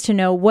therapists to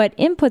know what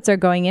inputs are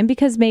going in,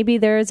 because maybe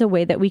there is a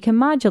way that we can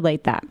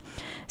modulate that.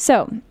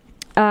 So,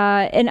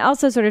 and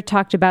also sort of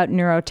talked about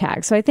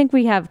neurotag. So I think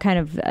we have kind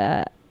of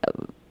the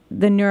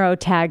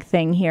neurotag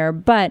thing here,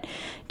 but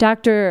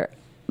Dr.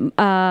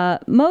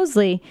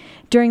 Moseley,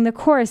 during the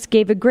course,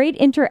 gave a great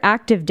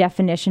interactive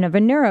definition of a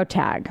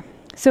neurotag.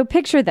 So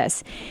picture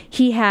this.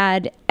 He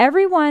had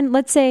everyone,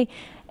 let's say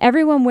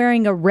everyone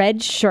wearing a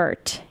red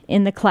shirt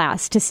in the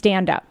class to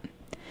stand up.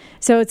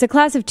 So it's a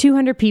class of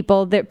 200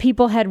 people. That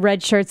people had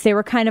red shirts. They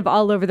were kind of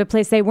all over the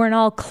place. They weren't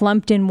all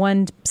clumped in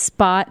one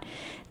spot.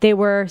 They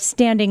were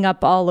standing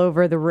up all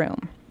over the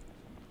room.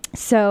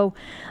 So,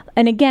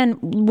 and again,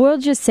 we'll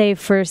just say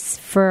for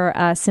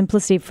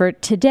simplicity for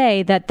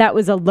today that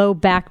was a low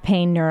back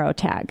pain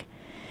neurotag.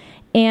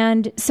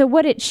 And so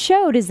what it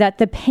showed is that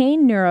the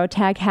pain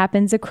neurotag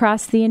happens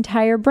across the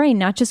entire brain,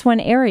 not just one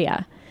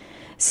area.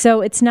 So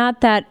it's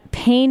not that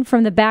pain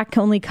from the back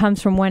only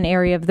comes from one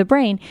area of the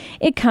brain.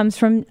 It comes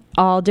from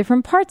all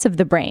different parts of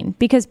the brain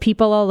because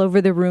people all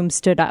over the room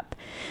stood up.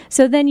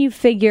 So then you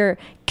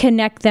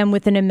connect them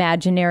with an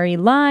imaginary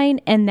line,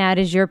 and that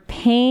is your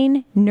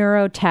pain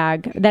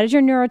neurotag. That is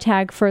your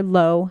neurotag for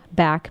low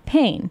back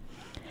pain.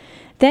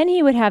 Then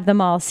he would have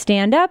them all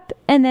stand up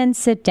and then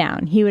sit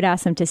down. He would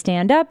ask them to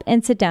stand up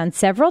and sit down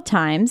several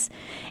times.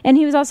 And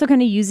he was also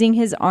kind of using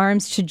his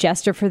arms to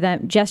gesture for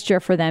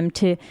them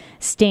to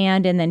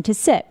stand and then to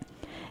sit.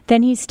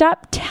 Then he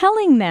stopped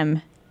telling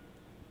them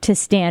to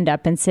stand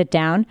up and sit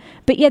down,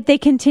 but yet they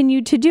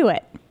continued to do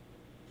it.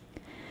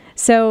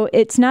 So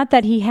it's not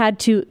that he had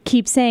to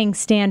keep saying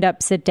stand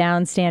up, sit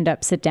down, stand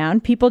up, sit down.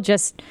 People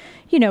just,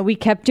 we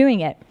kept doing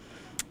it.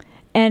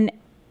 And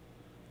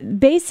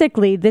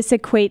basically, this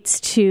equates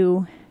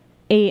to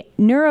a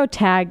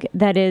neurotag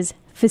that is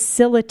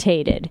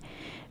facilitated,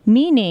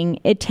 meaning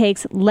it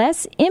takes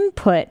less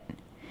input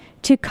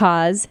to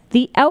cause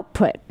the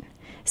output.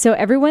 So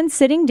everyone's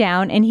sitting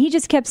down, and he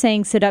just kept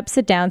saying, sit up,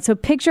 sit down. So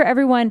picture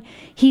everyone,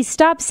 he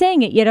stopped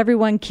saying it, yet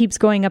everyone keeps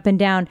going up and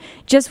down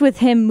just with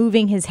him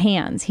moving his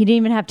hands. He didn't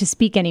even have to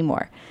speak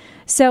anymore.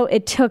 So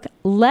it took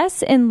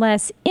less and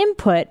less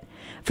input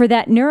for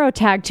that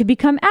neurotag to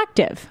become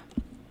active.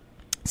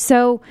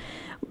 So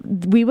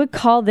we would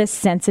call this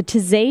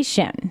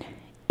sensitization,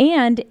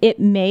 and it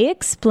may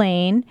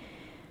explain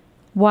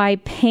why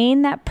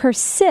pain that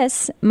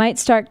persists might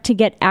start to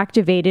get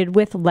activated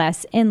with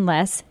less and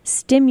less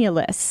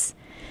stimulus.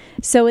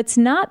 So it's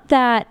not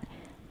that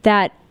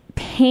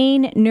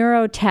pain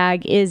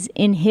neurotag is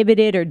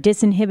inhibited or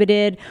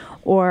disinhibited,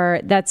 or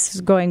that's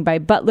going by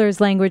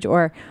Butler's language,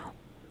 or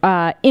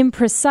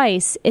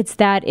imprecise. It's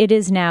that it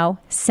is now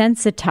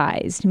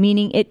sensitized,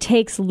 meaning it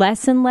takes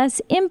less and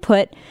less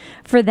input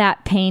for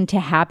that pain to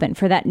happen,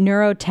 for that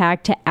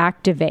neurotag to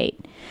activate.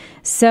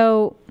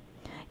 So,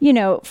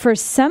 for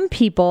some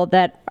people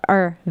that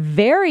are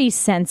very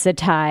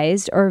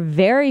sensitized or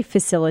very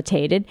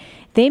facilitated,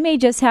 they may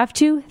just have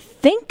to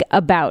think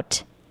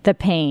about the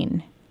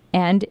pain,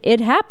 and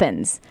it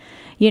happens.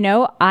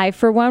 I,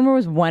 for one,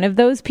 was one of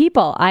those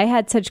people. I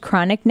had such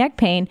chronic neck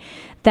pain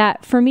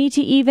that for me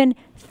to even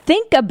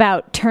think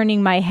about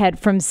turning my head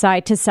from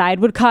side to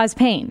side would cause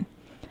pain.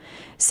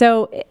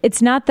 So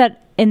it's not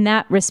that in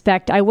that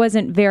respect, I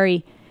wasn't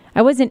very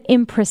I wasn't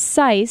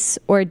imprecise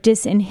or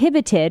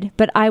disinhibited,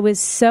 but I was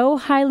so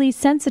highly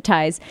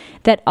sensitized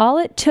that all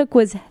it took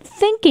was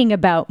thinking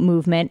about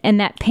movement and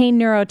that pain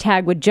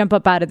neurotag would jump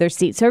up out of their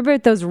seat. So everybody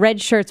with those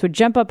red shirts would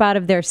jump up out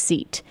of their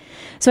seat.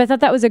 So I thought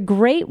that was a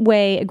great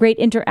way, a great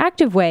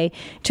interactive way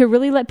to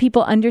really let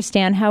people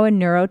understand how a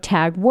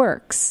neurotag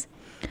works.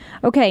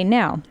 Okay,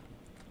 now,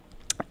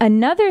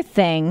 another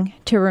thing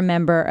to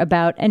remember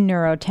about a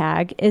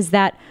neurotag is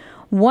that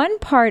one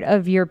part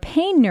of your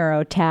pain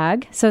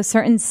neurotag, so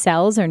certain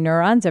cells or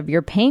neurons of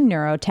your pain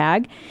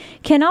neurotag,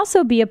 can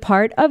also be a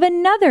part of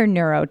another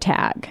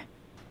neurotag.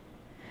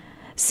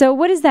 So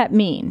what does that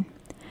mean?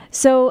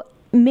 So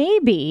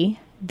maybe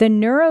the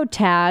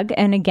neurotag,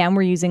 and again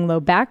we're using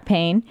low back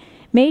pain,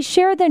 may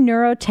share the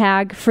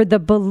neurotag for the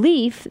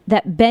belief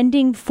that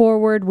bending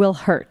forward will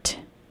hurt.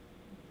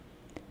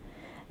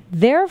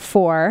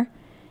 Therefore,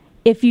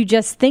 if you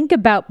just think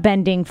about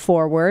bending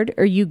forward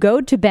or you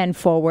go to bend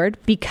forward,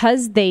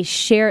 because they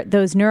share,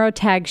 those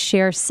neurotags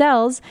share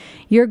cells,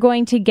 you're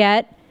going to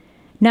get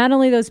not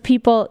only those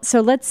people, so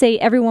let's say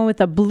everyone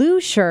with a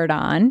blue shirt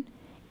on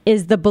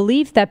is the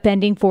belief that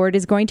bending forward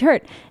is going to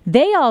hurt.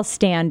 They all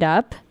stand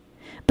up,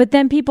 but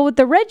then people with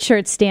the red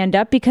shirts stand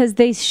up because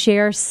they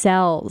share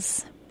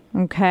cells.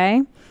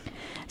 Okay?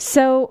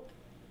 So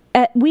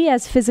we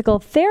as physical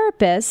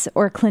therapists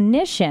or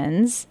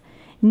clinicians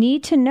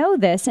need to know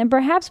this, and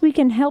perhaps we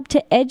can help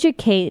to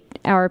educate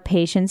our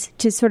patients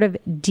to sort of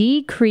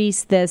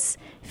decrease this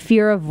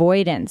fear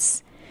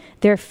avoidance,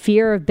 their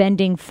fear of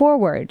bending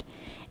forward.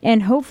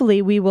 And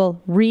hopefully we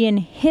will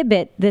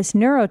re-inhibit this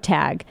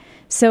neurotag.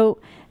 So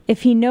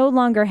if he no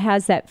longer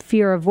has that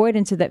fear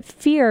avoidance or that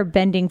fear of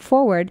bending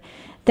forward,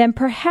 then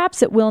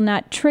perhaps it will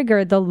not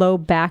trigger the low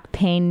back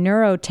pain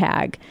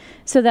neurotag,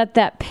 so that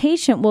that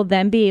patient will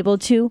then be able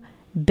to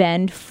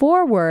bend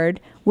forward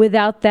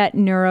without that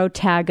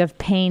neurotag of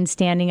pain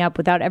standing up,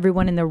 without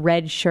everyone in the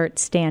red shirt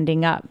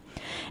standing up.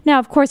 Now,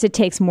 of course, it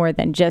takes more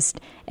than just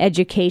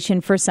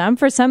education for some.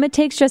 For some, it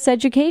takes just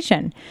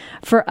education.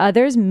 For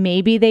others,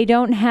 maybe they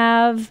don't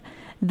have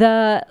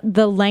the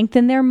length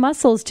in their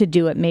muscles to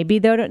do it. Maybe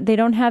they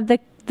don't have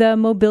the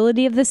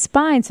mobility of the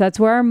spine. So that's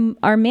where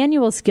our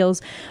manual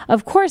skills,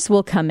 of course,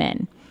 will come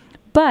in.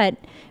 But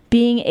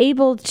being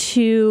able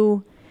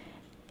to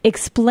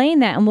explain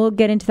that, and we'll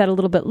get into that a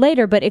little bit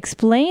later, but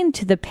explain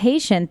to the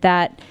patient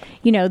that,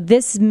 you know,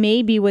 this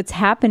may be what's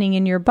happening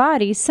in your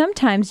body.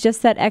 Sometimes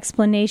just that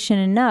explanation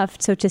enough,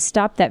 so to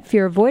stop that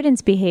fear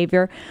avoidance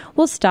behavior,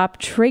 will stop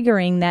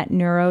triggering that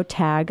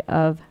neurotag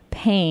of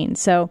pain.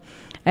 So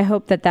I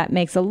hope that that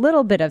makes a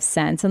little bit of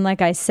sense. And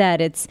like I said,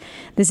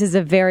 this is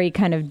a very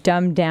kind of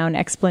dumbed down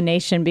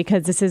explanation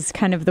because this is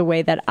kind of the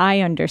way that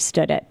I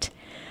understood it.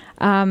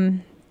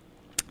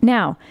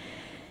 Now,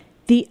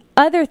 the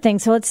other thing,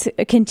 so let's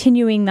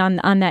continuing on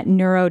that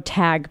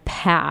neurotag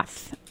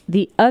path.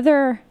 The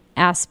other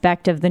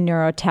aspect of the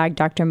neurotag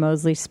Dr.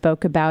 Moseley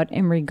spoke about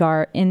in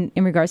regards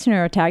to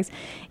neurotags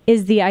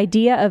is the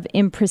idea of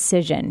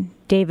imprecision.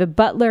 David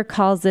Butler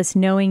calls this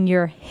knowing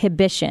your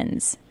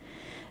inhibitions.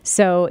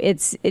 So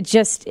it's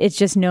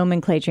just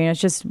nomenclature. You know,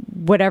 it's just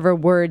whatever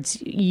words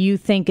you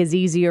think is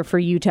easier for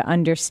you to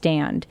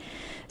understand.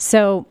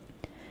 So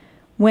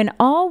when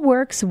all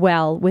works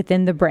well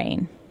within the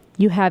brain,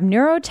 you have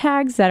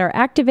neurotags that are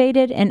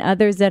activated and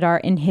others that are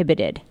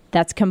inhibited.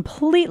 That's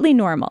completely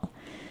normal.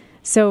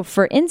 So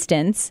for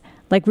instance,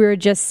 like we were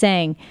just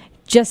saying,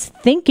 just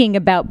thinking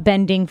about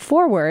bending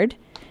forward,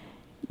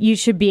 you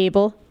should be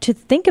able to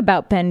think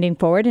about bending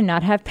forward and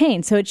not have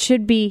pain. So it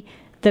should be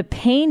the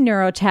pain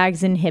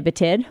neurotags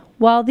inhibited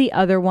while the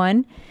other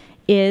one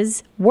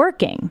is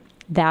working.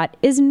 That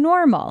is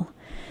normal.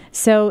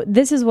 So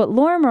this is what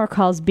Lorimer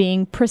calls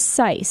being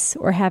precise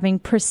or having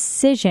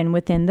precision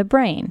within the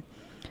brain.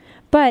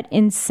 But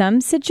in some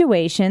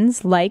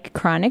situations, like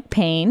chronic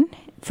pain,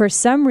 for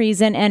some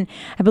reason, and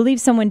I believe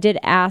someone did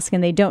ask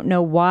and they don't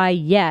know why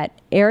yet,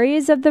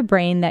 areas of the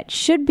brain that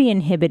should be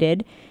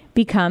inhibited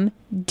become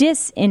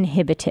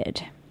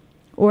disinhibited.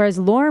 Or as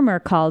Lorimer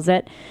calls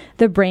it,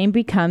 the brain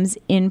becomes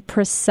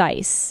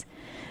imprecise.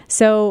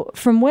 So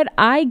from what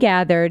I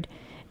gathered,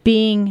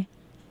 being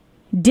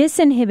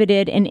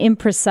disinhibited and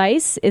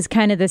imprecise is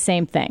kind of the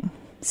same thing.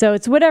 So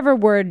it's whatever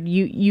word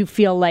you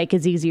feel like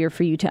is easier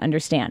for you to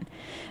understand.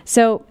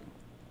 So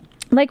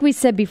like we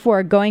said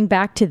before, going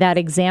back to that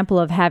example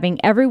of having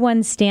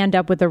everyone stand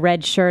up with a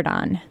red shirt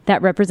on,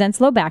 that represents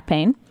low back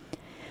pain.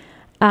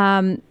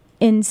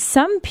 In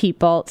some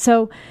people,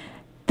 so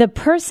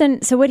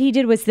what he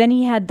did was then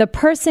he had the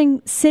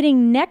person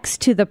sitting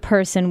next to the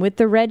person with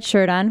the red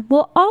shirt on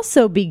will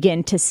also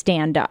begin to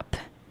stand up.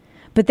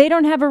 But they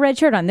don't have a red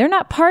shirt on. They're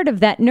not part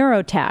of that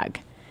neurotag.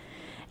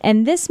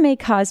 And this may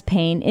cause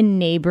pain in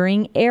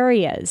neighboring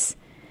areas.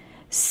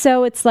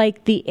 So it's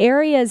like the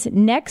areas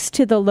next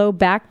to the low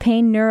back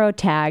pain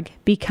neurotag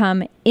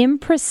become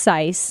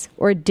imprecise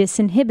or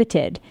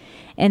disinhibited,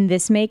 and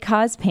this may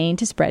cause pain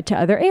to spread to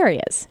other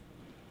areas.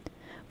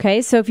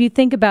 Okay, so if you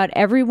think about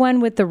everyone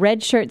with the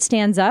red shirt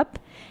stands up,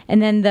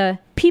 and then the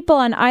people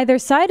on either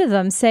side of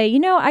them say, you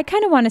know, I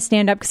kind of want to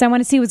stand up because I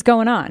want to see what's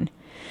going on.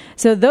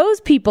 So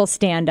those people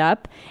stand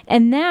up,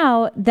 and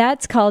now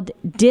that's called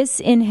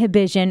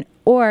disinhibition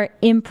or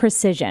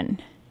imprecision.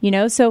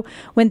 So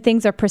when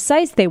things are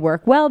precise, they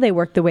work well. They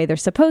work the way they're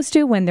supposed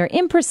to. When they're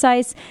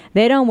imprecise,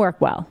 they don't work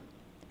well.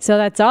 So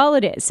that's all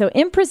it is. So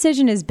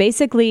imprecision is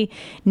basically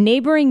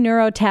neighboring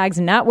neurotags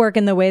not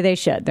working the way they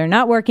should. They're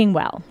not working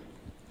well.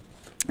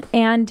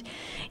 And,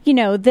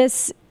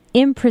 this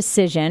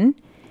imprecision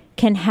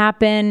can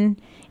happen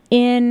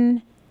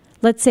in,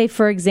 let's say,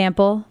 for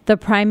example, the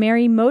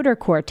primary motor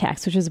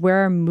cortex, which is where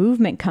our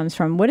movement comes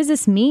from. What does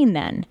this mean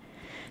then?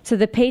 So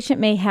the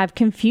patient may have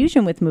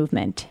confusion with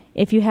movement.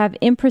 If you have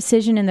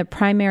imprecision in the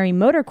primary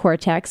motor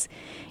cortex,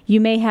 you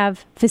may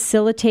have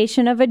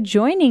facilitation of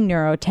adjoining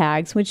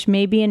neurotags, which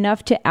may be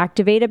enough to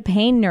activate a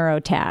pain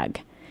neurotag.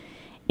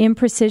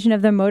 Imprecision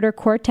of the motor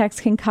cortex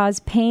can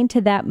cause pain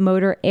to that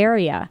motor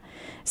area.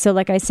 So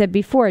like I said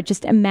before,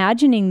 just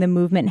imagining the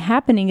movement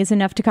happening is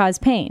enough to cause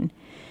pain.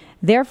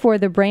 Therefore,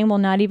 the brain will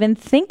not even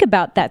think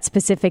about that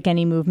specific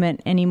any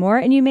movement anymore,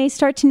 and you may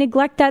start to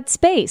neglect that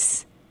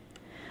space.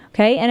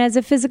 Okay, and as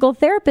a physical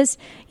therapist,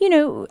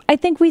 I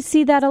think we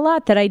see that a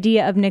lot, that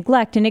idea of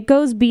neglect, and it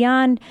goes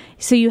beyond,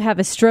 so you have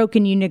a stroke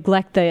and you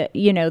neglect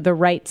the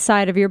right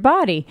side of your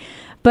body.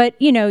 But,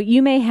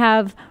 you may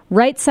have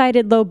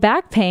right-sided low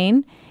back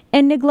pain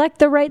and neglect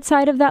the right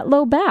side of that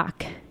low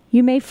back.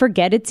 You may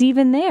forget it's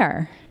even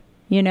there,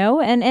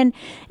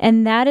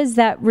 and that is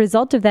that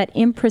result of that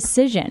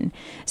imprecision.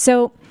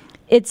 So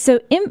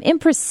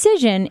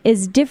imprecision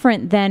is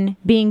different than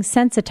being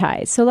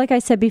sensitized. So like I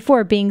said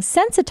before, being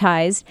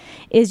sensitized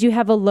is you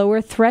have a lower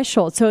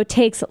threshold. So it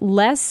takes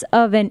less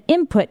of an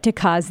input to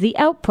cause the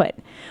output.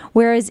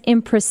 Whereas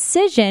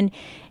imprecision,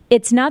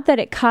 it's not that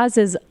it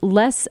causes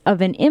less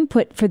of an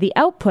input for the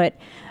output,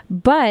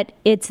 but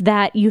it's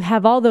that you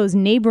have all those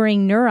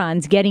neighboring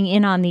neurons getting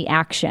in on the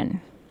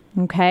action.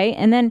 Okay?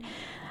 And then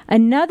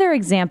another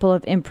example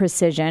of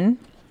imprecision,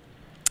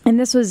 and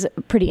this was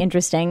pretty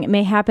interesting, it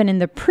may happen in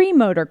the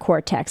premotor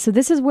cortex. So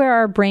this is where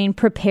our brain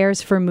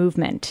prepares for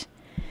movement.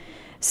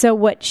 So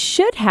what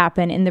should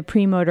happen in the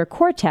premotor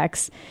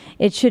cortex,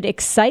 it should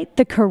excite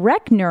the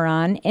correct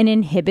neuron and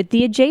inhibit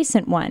the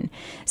adjacent one.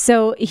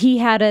 So he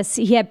had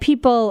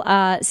people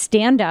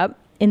stand up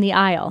in the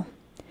aisle.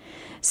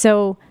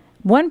 So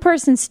one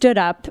person stood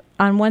up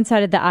on one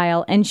side of the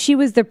aisle, and she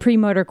was the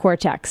premotor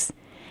cortex.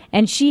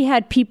 And she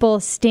had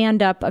people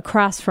stand up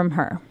across from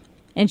her.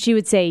 And she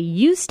would say,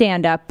 you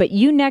stand up, but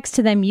you next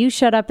to them, you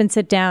shut up and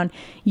sit down.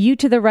 You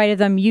to the right of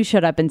them, you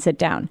shut up and sit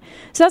down.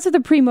 So that's what the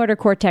premotor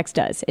cortex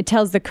does. It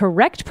tells the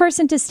correct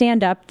person to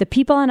stand up, the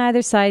people on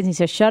either side, and he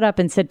says, shut up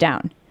and sit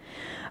down.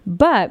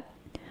 But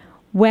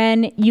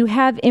when you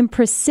have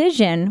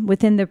imprecision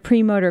within the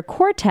premotor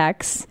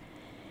cortex,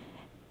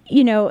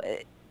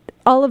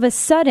 all of a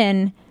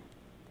sudden,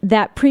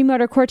 that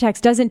premotor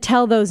cortex doesn't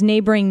tell those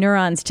neighboring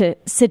neurons to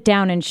sit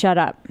down and shut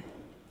up.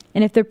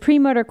 And if the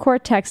premotor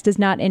cortex does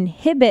not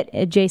inhibit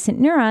adjacent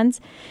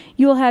neurons,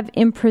 you will have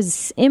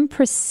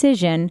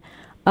imprecision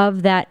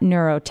of that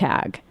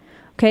neurotag.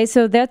 Okay,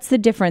 so that's the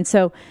difference.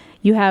 So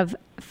you have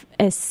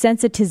a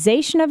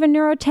sensitization of a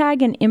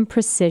neurotag and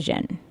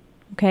imprecision.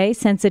 Okay,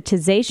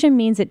 sensitization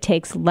means it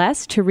takes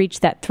less to reach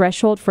that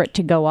threshold for it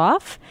to go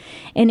off.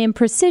 And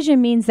imprecision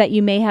means that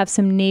you may have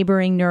some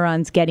neighboring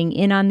neurons getting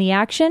in on the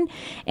action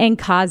and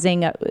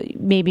causing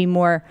maybe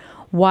more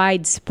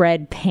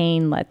widespread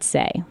pain, let's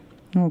say.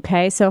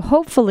 Okay, so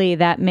hopefully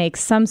that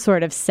makes some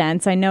sort of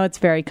sense. I know it's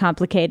very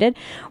complicated.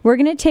 We're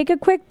going to take a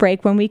quick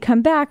break. When we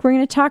come back, we're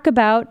going to talk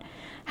about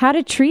how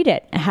to treat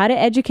it, how to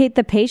educate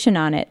the patient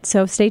on it.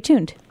 So stay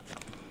tuned.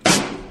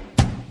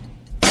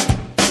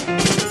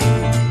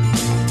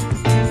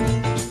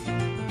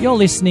 You're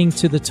listening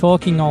to the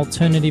Talking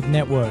Alternative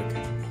Network.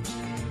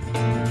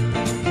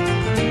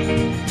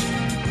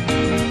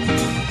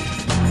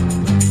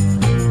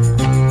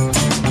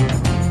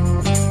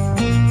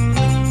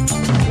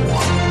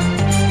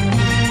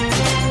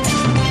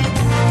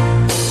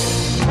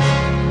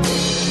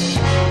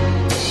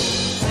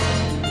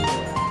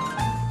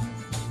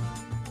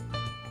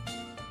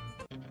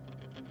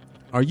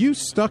 Are you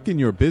stuck in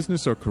your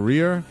business or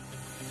career?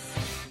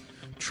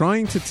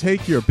 Trying to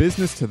take your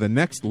business to the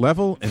next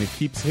level and it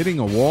keeps hitting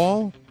a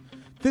wall?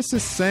 This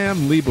is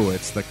Sam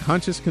Leibowitz, the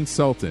Conscious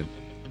Consultant.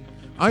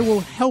 I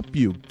will help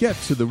you get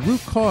to the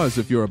root cause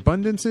of your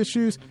abundance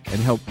issues and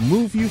help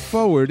move you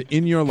forward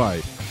in your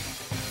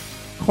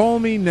life. Call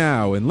me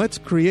now and let's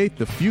create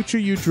the future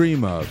you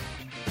dream of.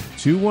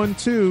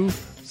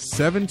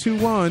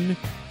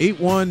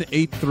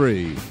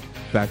 212-721-8183.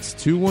 That's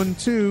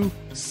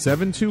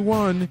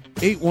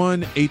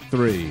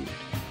 212-721-8183.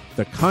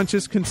 The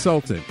Conscious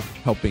Consultant,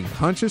 helping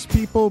conscious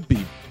people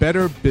be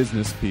better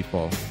business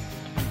people.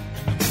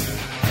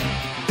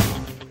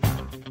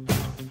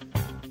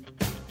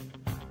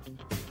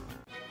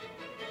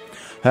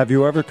 Have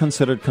you ever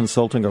considered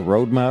consulting a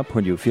roadmap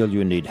when you feel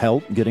you need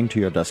help getting to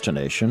your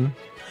destination?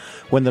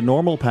 When the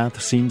normal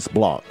path seems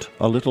blocked,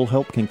 a little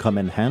help can come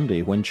in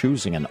handy when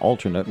choosing an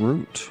alternate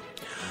route.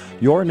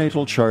 Your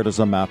natal chart is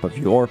a map of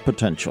your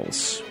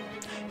potentials.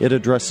 It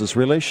addresses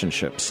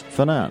relationships,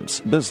 finance,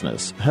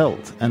 business,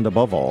 health, and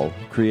above all,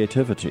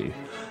 creativity.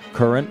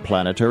 Current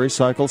planetary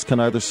cycles can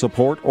either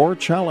support or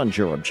challenge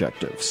your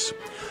objectives.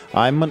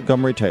 I'm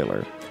Montgomery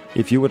Taylor.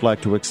 If you would like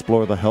to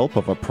explore the help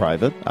of a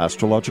private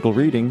astrological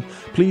reading,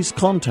 please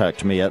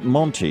contact me at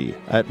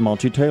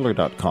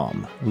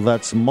monty@montytaylor.com.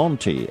 That's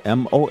Monty,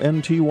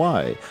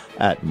 M-O-N-T-Y,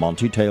 at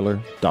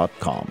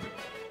montytaylor.com.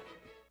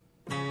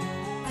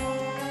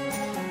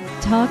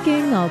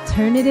 Talking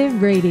Alternative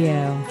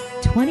Radio,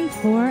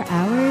 24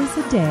 hours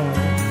a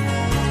day.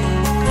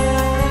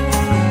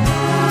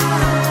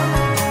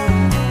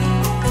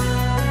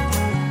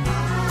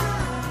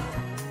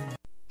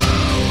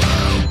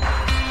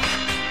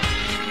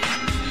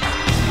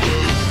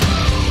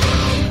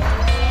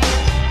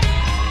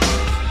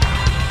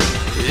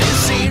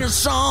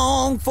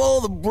 Song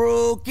for the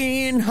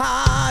broken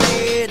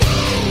hearted,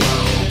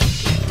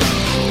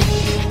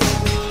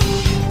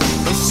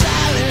 a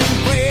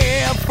silent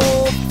prayer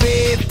for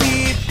faith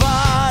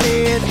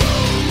departed.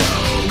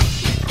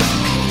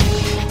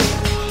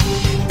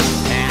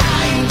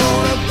 I ain't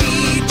gonna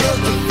be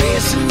just a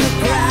face in the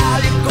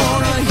crowd. You're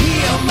gonna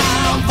hear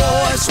my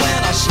voice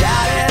when I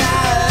shout it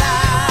out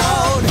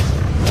loud.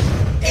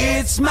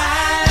 It's my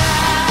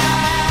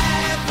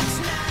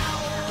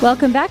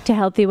Welcome back to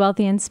Healthy,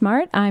 Wealthy, and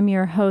Smart. I'm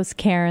your host,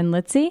 Karen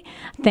Litzy.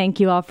 Thank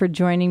you all for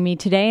joining me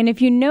today. And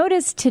if you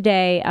noticed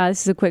today,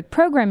 this is a quick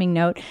programming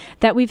note,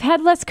 that we've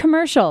had less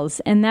commercials,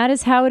 and that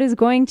is how it is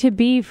going to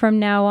be from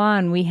now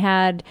on. We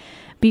had,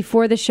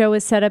 before the show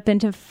was set up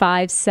into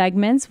 5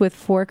 segments with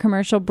 4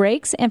 commercial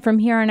breaks, and from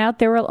here on out,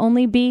 there will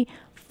only be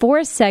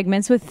 4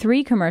 segments with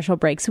 3 commercial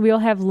breaks. So we will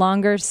have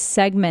longer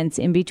segments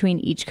in between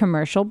each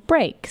commercial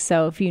break.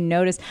 So if you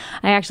notice,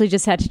 I actually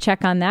just had to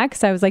check on that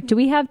because I was like, do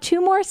we have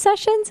 2 more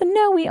sessions? And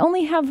no, we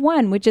only have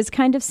 1, which is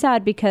kind of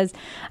sad because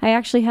I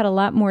actually had a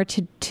lot more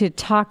to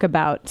talk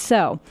about.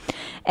 So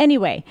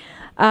anyway,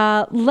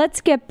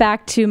 let's get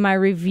back to my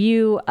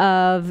review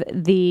of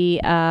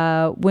the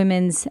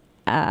Women's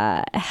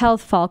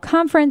Health Fall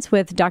Conference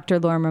with Dr.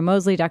 Lorimer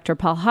Moseley, Dr.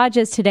 Paul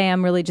Hodges. Today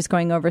I'm really just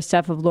going over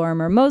stuff of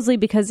Lorimer Moseley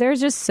because there's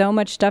just so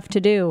much stuff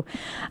to do.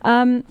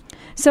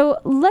 So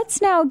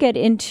let's now get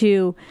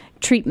into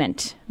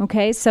treatment.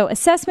 Okay, so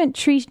assessment,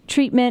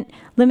 treatment,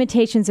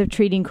 limitations of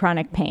treating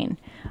chronic pain.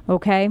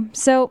 Okay,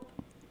 so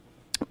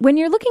when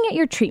you're looking at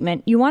your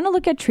treatment, you want to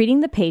look at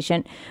treating the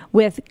patient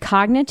with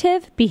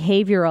cognitive,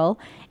 behavioral,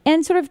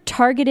 and sort of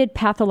targeted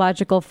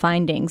pathological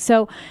findings.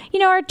 So,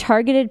 our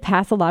targeted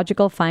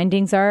pathological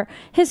findings are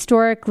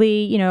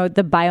historically,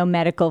 the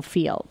biomedical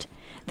field.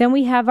 Then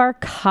we have our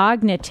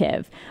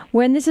cognitive,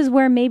 when this is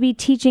where maybe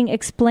teaching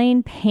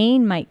explain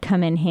pain might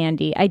come in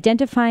handy,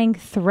 identifying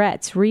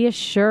threats,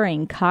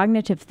 reassuring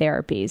cognitive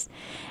therapies.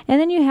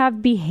 And then you have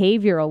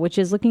behavioral, which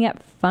is looking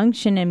at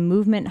function and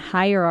movement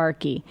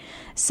hierarchy.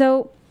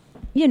 So,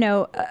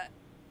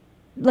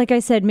 like I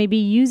said, maybe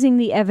using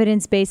the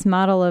evidence-based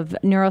model of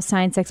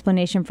neuroscience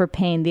explanation for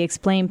pain, the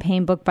Explain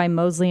Pain book by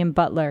Moseley and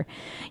Butler,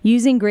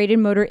 using graded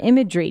motor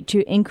imagery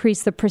to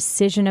increase the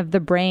precision of the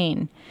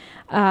brain,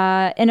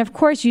 and of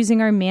course,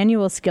 using our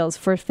manual skills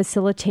for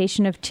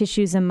facilitation of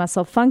tissues and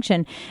muscle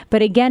function.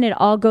 But again, it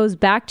all goes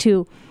back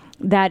to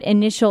that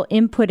initial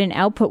input and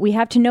output. We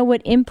have to know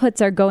what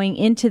inputs are going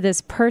into this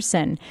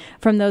person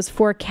from those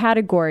 4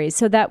 categories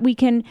so that we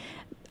can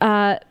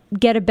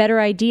get a better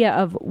idea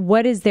of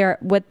where their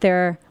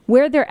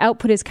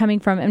output is coming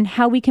from and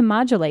how we can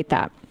modulate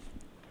that.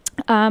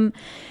 One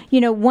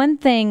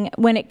thing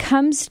when it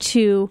comes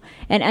to,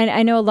 and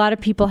I know a lot of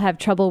people have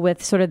trouble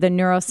with sort of the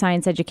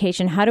neuroscience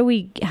education. How do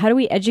we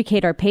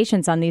educate our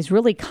patients on these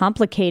really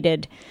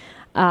complicated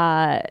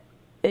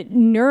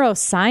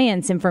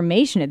neuroscience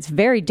information? It's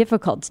very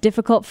difficult. It's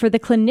difficult for the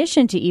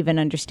clinician to even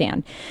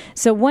understand.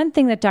 So one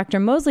thing that Dr.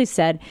 Moseley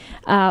said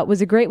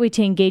was a great way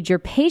to engage your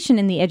patient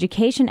in the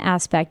education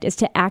aspect is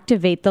to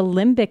activate the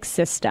limbic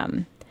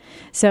system.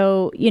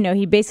 So,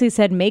 he basically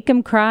said, make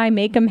them cry,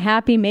 make them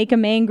happy, make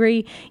them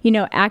angry.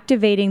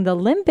 Activating the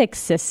limbic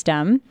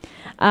system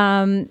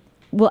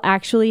will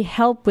actually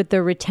help with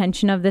the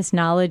retention of this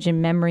knowledge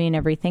and memory and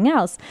everything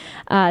else.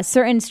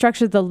 Certain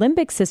structures of the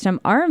limbic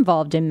system are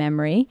involved in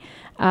memory.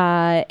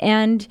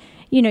 And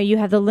you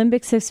have the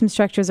limbic system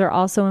structures are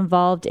also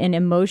involved in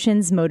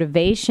emotions,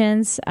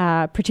 motivations,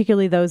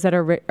 particularly those that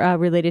are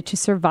related to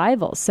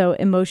survival. So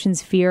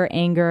emotions, fear,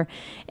 anger,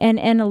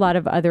 and a lot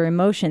of other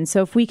emotions.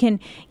 So if we can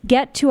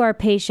get to our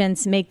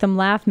patients, make them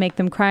laugh, make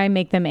them cry,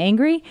 make them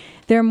angry,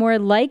 they're more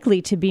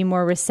likely to be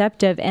more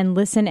receptive and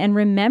listen and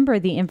remember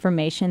the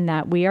information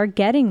that we are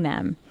getting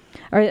them,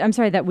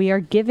 that we are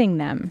giving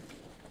them.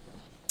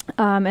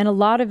 And a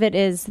lot of it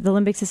is the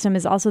limbic system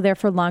is also there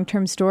for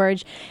long-term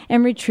storage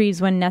and retrieves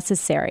when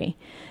necessary.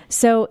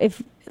 So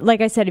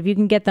like I said, if you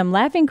can get them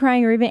laughing,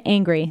 crying, or even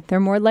angry, they're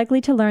more likely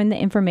to learn the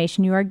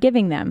information you are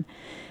giving them.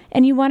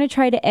 And you want to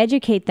try to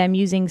educate them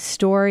using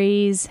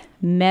stories,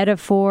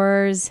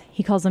 metaphors,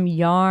 he calls them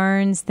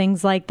yarns,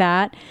 things like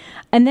that.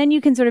 And then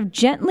you can sort of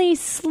gently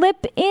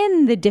slip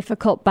in the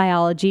difficult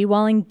biology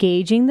while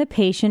engaging the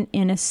patient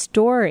in a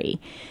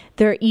story.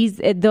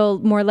 they'll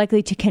more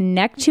likely to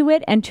connect to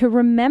it and to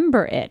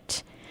remember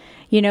it.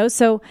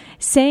 So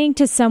saying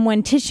to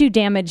someone tissue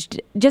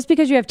damaged, just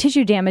because you have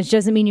tissue damage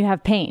doesn't mean you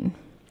have pain.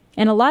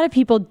 And a lot of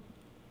people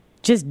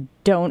just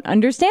don't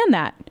understand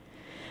that.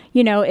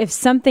 If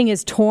something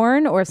is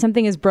torn or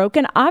something is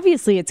broken,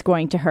 obviously it's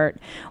going to hurt,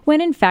 when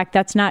in fact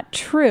that's not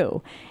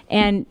true.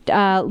 And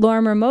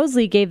Lorimer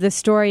Moseley gave the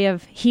story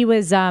of he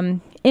was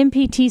in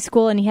PT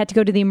school and he had to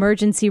go to the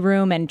emergency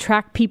room and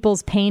track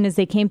people's pain as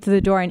they came through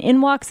the door. And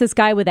in walks this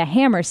guy with a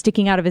hammer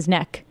sticking out of his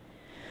neck.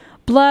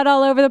 Blood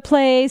all over the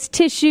place,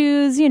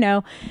 tissues,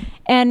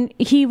 and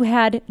he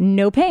had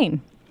no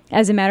pain.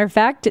 As a matter of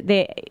fact,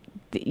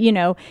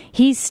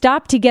 he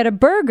stopped to get a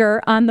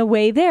burger on the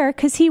way there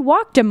because he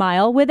walked a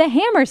mile with a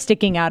hammer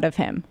sticking out of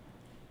him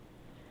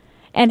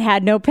and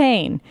had no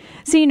pain.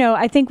 So,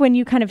 I think when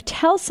you kind of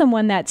tell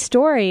someone that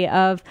story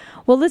of,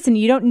 well, listen,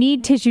 you don't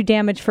need tissue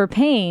damage for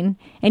pain,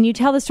 and you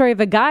tell the story of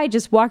a guy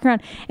just walking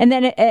around, and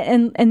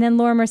then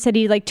Lorimer said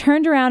he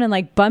turned around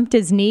and bumped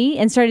his knee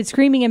and started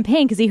screaming in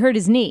pain because he hurt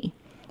his knee.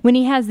 When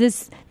he has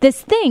this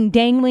thing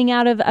dangling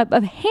out of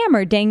a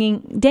hammer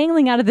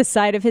dangling out of the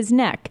side of his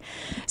neck.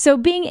 So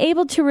being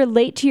able to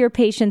relate to your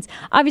patients,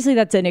 obviously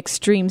that's an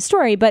extreme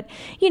story, but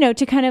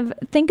to kind of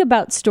think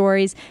about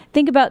stories,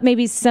 think about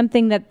maybe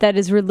something that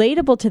is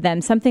relatable to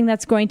them, something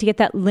that's going to get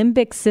that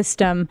limbic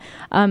system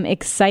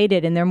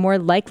excited, and they're more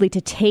likely to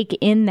take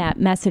in that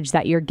message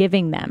that you're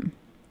giving them.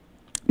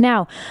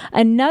 Now,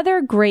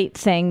 another great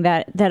thing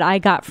that I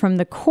got from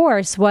the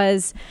course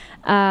was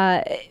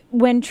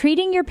when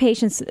treating your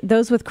patients,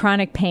 those with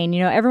chronic pain,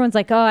 everyone's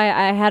like, oh,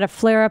 I had a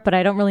flare-up, but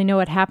I don't really know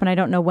what happened. I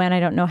don't know when. I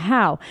don't know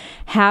how.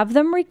 Have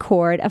them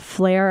record a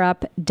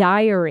flare-up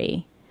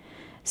diary.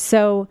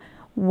 So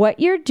what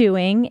you're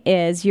doing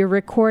is you're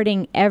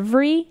recording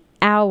every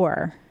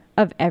hour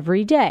of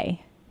every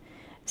day.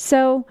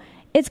 So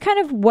it's kind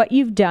of what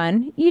you've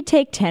done. You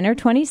take 10 or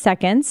 20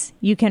 seconds.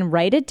 You can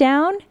write it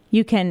down.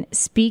 You can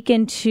speak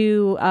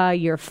into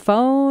your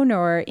phone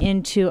or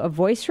into a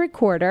voice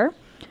recorder,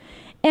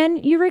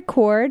 and you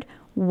record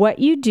what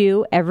you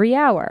do every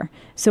hour.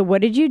 So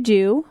what did you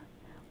do?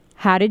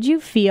 How did you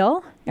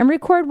feel? And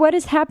record what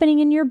is happening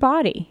in your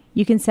body.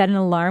 You can set an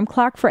alarm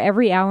clock for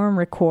every hour and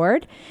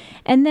record.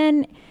 And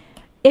then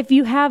if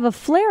you have a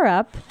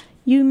flare-up,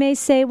 you may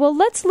say, well,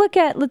 let's look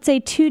at, let's say,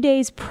 2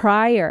 days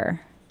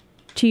prior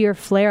to your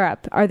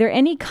flare-up. Are there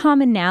any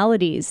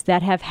commonalities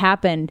that have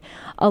happened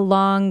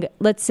along,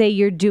 let's say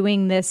you're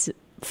doing this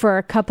for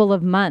a couple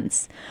of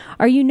months?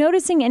 Are you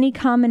noticing any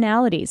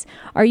commonalities?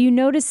 Are you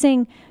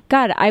noticing,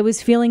 God, I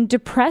was feeling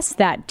depressed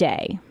that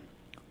day?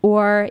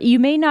 Or you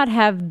may not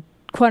have,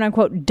 quote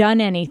unquote, done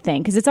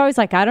anything, because it's always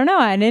like, I don't know,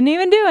 I didn't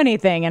even do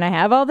anything and I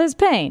have all this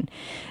pain.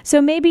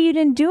 So maybe you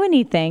didn't do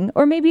anything,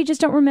 or maybe you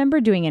just don't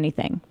remember doing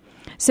anything.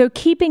 So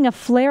keeping a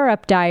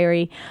flare-up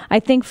diary,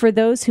 I think for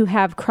those who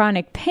have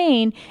chronic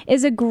pain,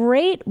 is a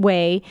great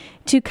way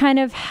to kind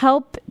of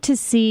help to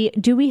see,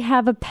 do we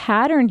have a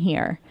pattern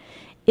here?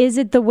 Is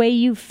it the way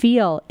you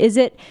feel? Is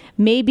it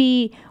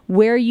maybe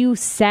where you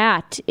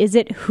sat? Is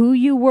it who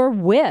you were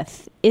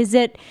with? Is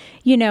it,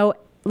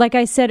 like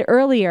I said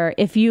earlier,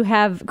 if you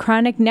have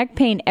chronic neck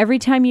pain, every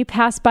time you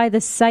pass by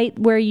the site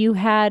where you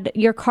had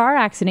your car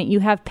accident, you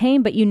have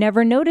pain, but you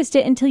never noticed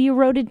it until you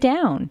wrote it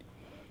down.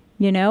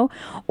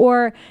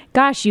 Or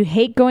gosh, you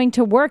hate going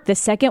to work the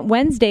second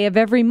Wednesday of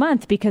every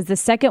month because the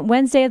second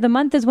Wednesday of the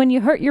month is when you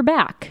hurt your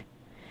back.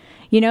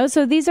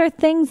 So these are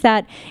things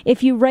that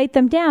if you write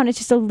them down, it's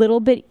just a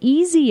little bit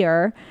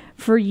easier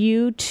for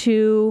you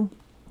to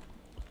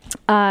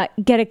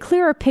get a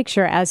clearer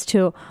picture as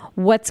to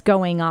what's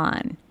going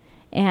on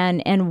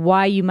and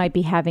why you might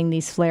be having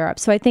these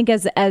flare-ups. So I think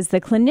as the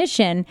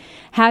clinician,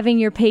 having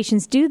your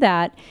patients do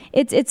that,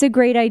 it's a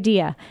great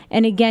idea.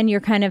 And again,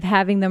 you're kind of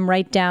having them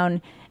write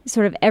down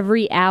sort of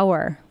every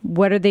hour,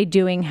 what are they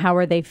doing? How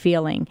are they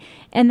feeling?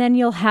 And then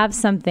you'll have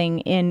something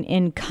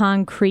in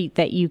concrete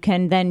that you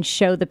can then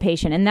show the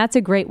patient. And that's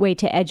a great way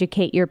to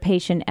educate your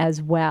patient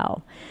as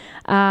well.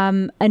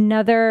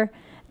 Another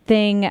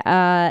thing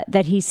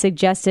that he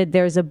suggested,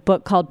 there's a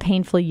book called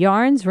Painful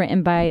Yarns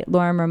written by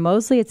Lorimer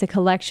Moseley. It's a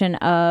collection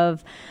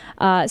of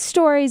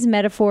stories,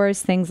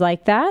 metaphors, things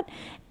like that.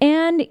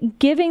 And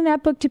giving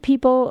that book to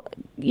people,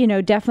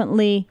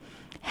 definitely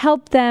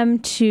help them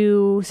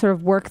to sort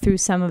of work through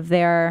some of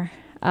their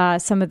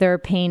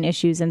pain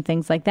issues and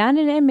things like that, and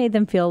it made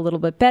them feel a little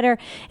bit better.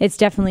 It's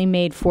definitely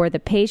made for the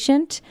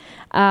patient.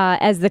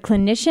 As the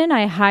clinician,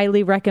 I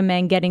highly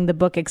recommend getting the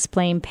book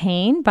Explain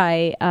Pain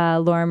by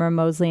Lorimer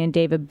Moseley and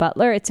David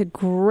Butler. It's a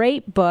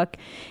great book.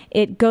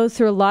 It goes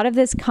through a lot of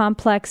this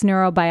complex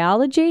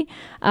neurobiology,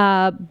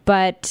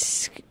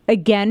 but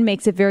again,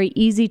 makes it very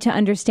easy to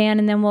understand,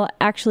 and then will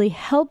actually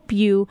help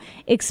you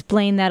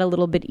explain that a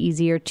little bit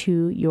easier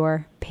to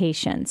your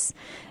patients.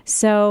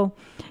 So,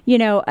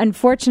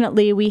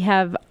 unfortunately, we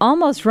have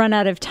almost run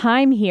out of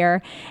time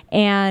here,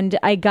 and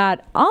I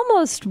got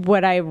almost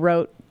what I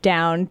wrote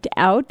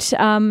out.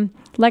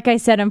 Like I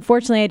said,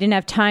 unfortunately, I didn't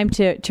have time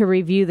to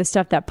review the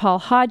stuff that Paul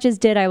Hodges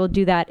did. I will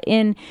do that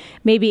in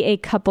maybe a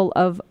couple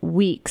of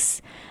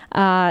weeks.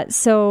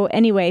 So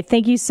anyway,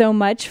 thank you so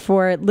much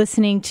for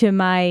listening to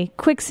my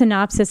quick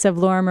synopsis of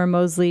Lorimer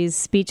Moseley's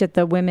speech at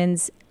the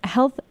Women's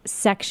Health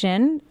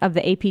section of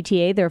the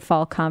APTA, their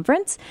fall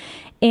conference.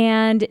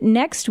 And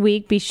next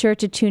week, be sure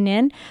to tune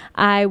in.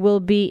 I will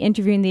be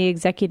interviewing the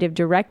executive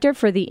director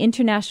for the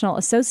International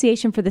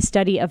Association for the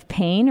Study of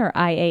Pain, or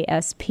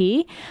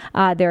IASP.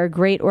 They're a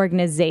great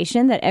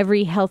organization that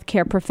every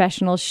healthcare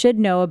professional should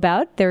know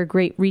about. They're a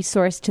great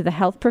resource to the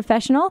health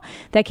professional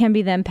that can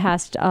be then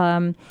passed.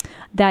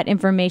 That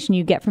information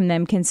you get from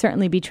them can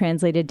certainly be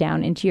translated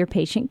down into your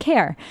patient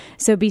care.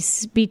 So be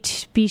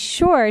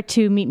sure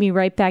to meet me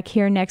right back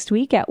here next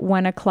week at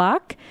 1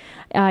 o'clock.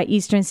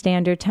 Eastern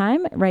Standard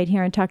Time, right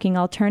here on Talking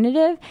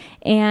Alternative.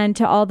 And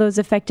to all those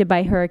affected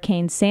by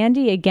Hurricane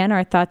Sandy, again,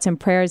 our thoughts and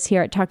prayers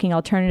here at Talking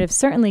Alternative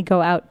certainly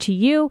go out to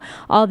you.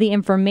 All the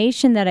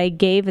information that I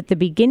gave at the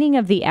beginning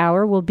of the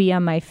hour will be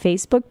on my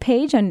Facebook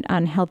page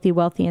on Healthy,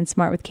 Wealthy, and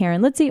Smart with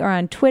Karen Litzy, or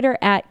on Twitter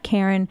at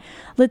Karen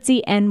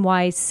Litzy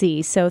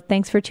NYC. So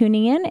thanks for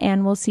tuning in,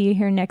 and we'll see you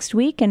here next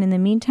week. And in the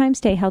meantime,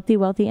 stay healthy,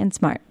 wealthy, and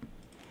smart.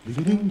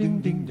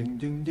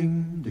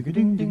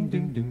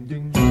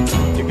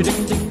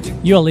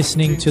 You're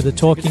listening to the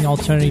Talking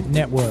Alternative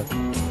Network.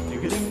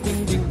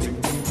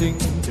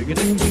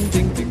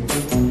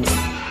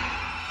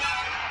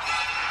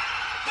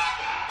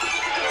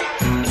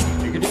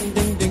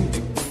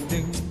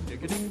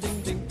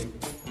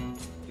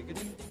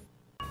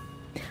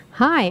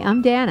 Hi,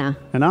 I'm Dana.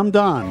 And I'm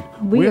Don.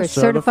 We are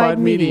certified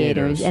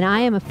mediators, and I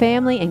am a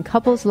family and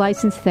couples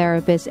licensed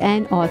therapist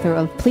and author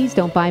of Please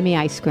Don't Buy Me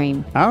Ice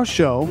Cream. Our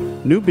show,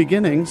 New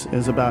Beginnings,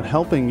 is about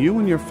helping you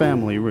and your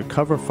family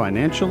recover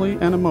financially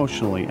and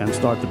emotionally and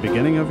start the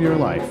beginning of your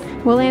life.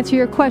 We'll answer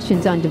your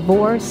questions on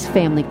divorce,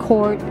 family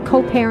court,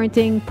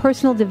 co-parenting,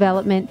 personal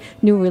development,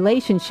 new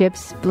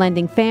relationships,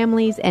 blending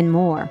families, and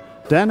more.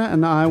 Dana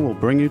and I will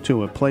bring you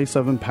to a place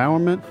of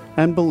empowerment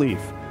and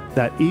belief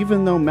that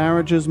even though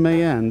marriages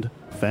may end,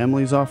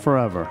 families are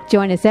forever.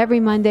 Join us every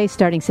Monday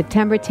starting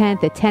September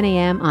 10th at 10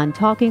 a.m. on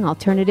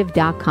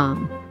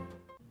TalkingAlternative.com.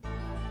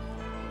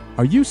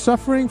 Are you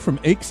suffering from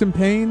aches and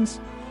pains?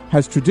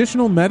 Has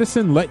traditional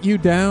medicine let you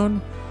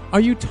down?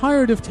 Are you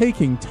tired of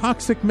taking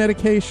toxic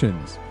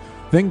medications?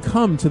 Then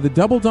come to the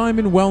Double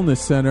Diamond Wellness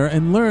Center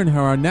and learn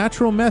how our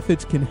natural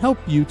methods can help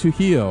you to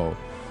heal.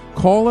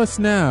 Call us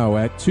now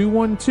at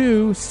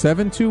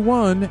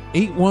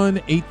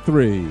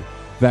 212-721-8183.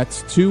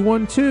 That's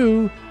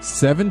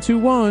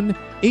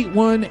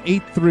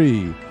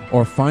 212-721-8183.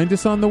 Or find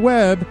us on the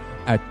web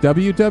at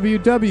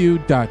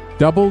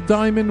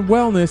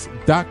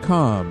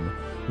www.doublediamondwellness.com.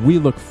 We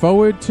look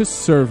forward to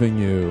serving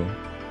you.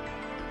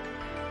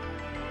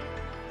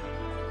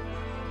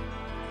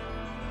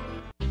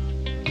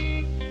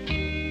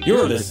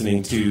 You're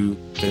listening to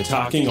the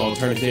Talking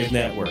Alternative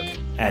Network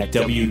at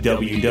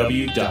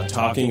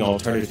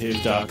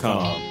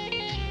www.talkingalternative.com.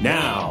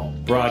 Now,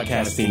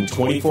 broadcasting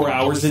 24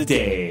 hours a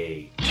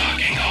day.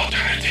 Talking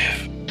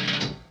Alternative.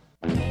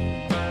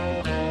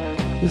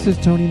 This is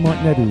Tony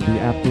Martignetti, the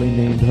aptly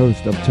named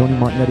host of Tony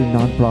Martignetti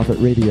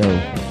Nonprofit Radio.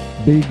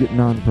 Big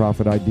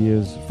nonprofit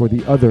ideas for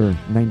the other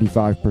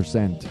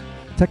 95%.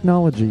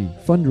 Technology,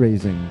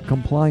 fundraising,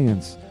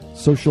 compliance,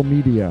 social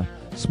media.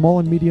 Small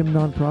and medium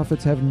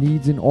nonprofits have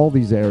needs in all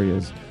these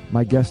areas.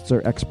 My guests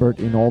are expert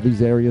in all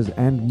these areas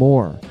and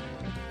more.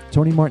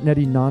 Tony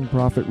Martignetti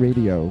Nonprofit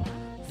Radio.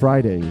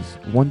 Fridays,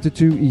 1 to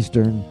 2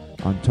 Eastern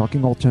on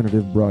Talking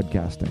Alternative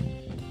Broadcasting.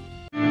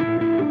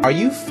 Are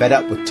you fed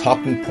up with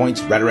talking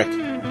points rhetoric?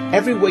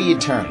 Everywhere you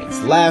turn,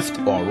 it's left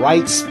or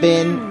right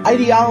spin,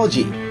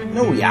 ideology,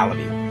 no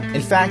reality.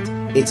 In fact,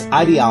 it's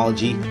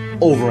ideology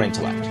over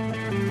intellect.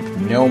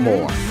 No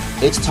more.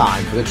 It's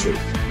time for the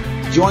truth.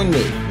 Join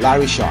me,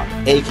 Larry Sharp,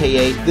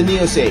 a.k.a. The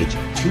Neo Sage,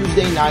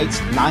 Tuesday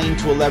nights, 9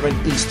 to 11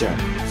 Eastern,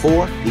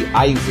 for the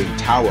Ivory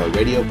Tower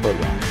radio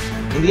program.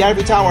 In the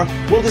Ivory Tower,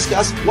 we'll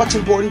discuss what's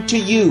important to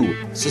you,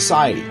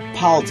 society,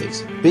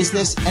 politics,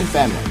 business, and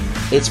family.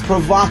 It's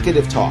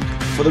provocative talk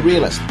for the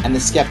realist and the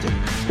skeptic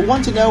who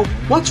want to know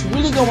what's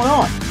really going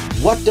on,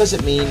 what does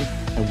it mean,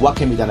 and what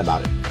can be done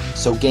about it.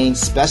 So gain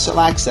special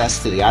access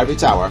to the Ivory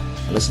Tower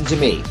and listen to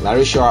me,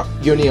 Larry Sharp,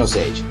 your Neo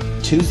Sage,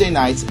 Tuesday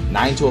nights,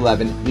 9 to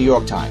 11 New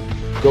York time.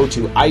 Go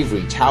to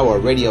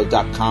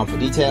ivorytowerradio.com for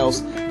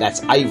details. That's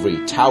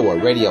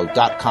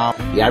ivorytowerradio.com.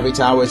 The Ivory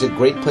Tower is a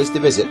great place to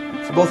visit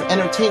for both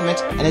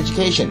entertainment and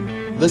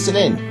education. Listen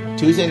in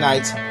Tuesday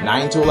nights,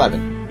 9 to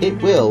 11.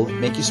 It will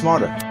make you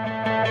smarter.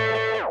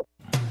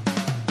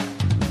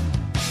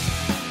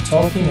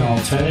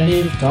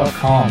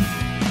 TalkingAlternative.com.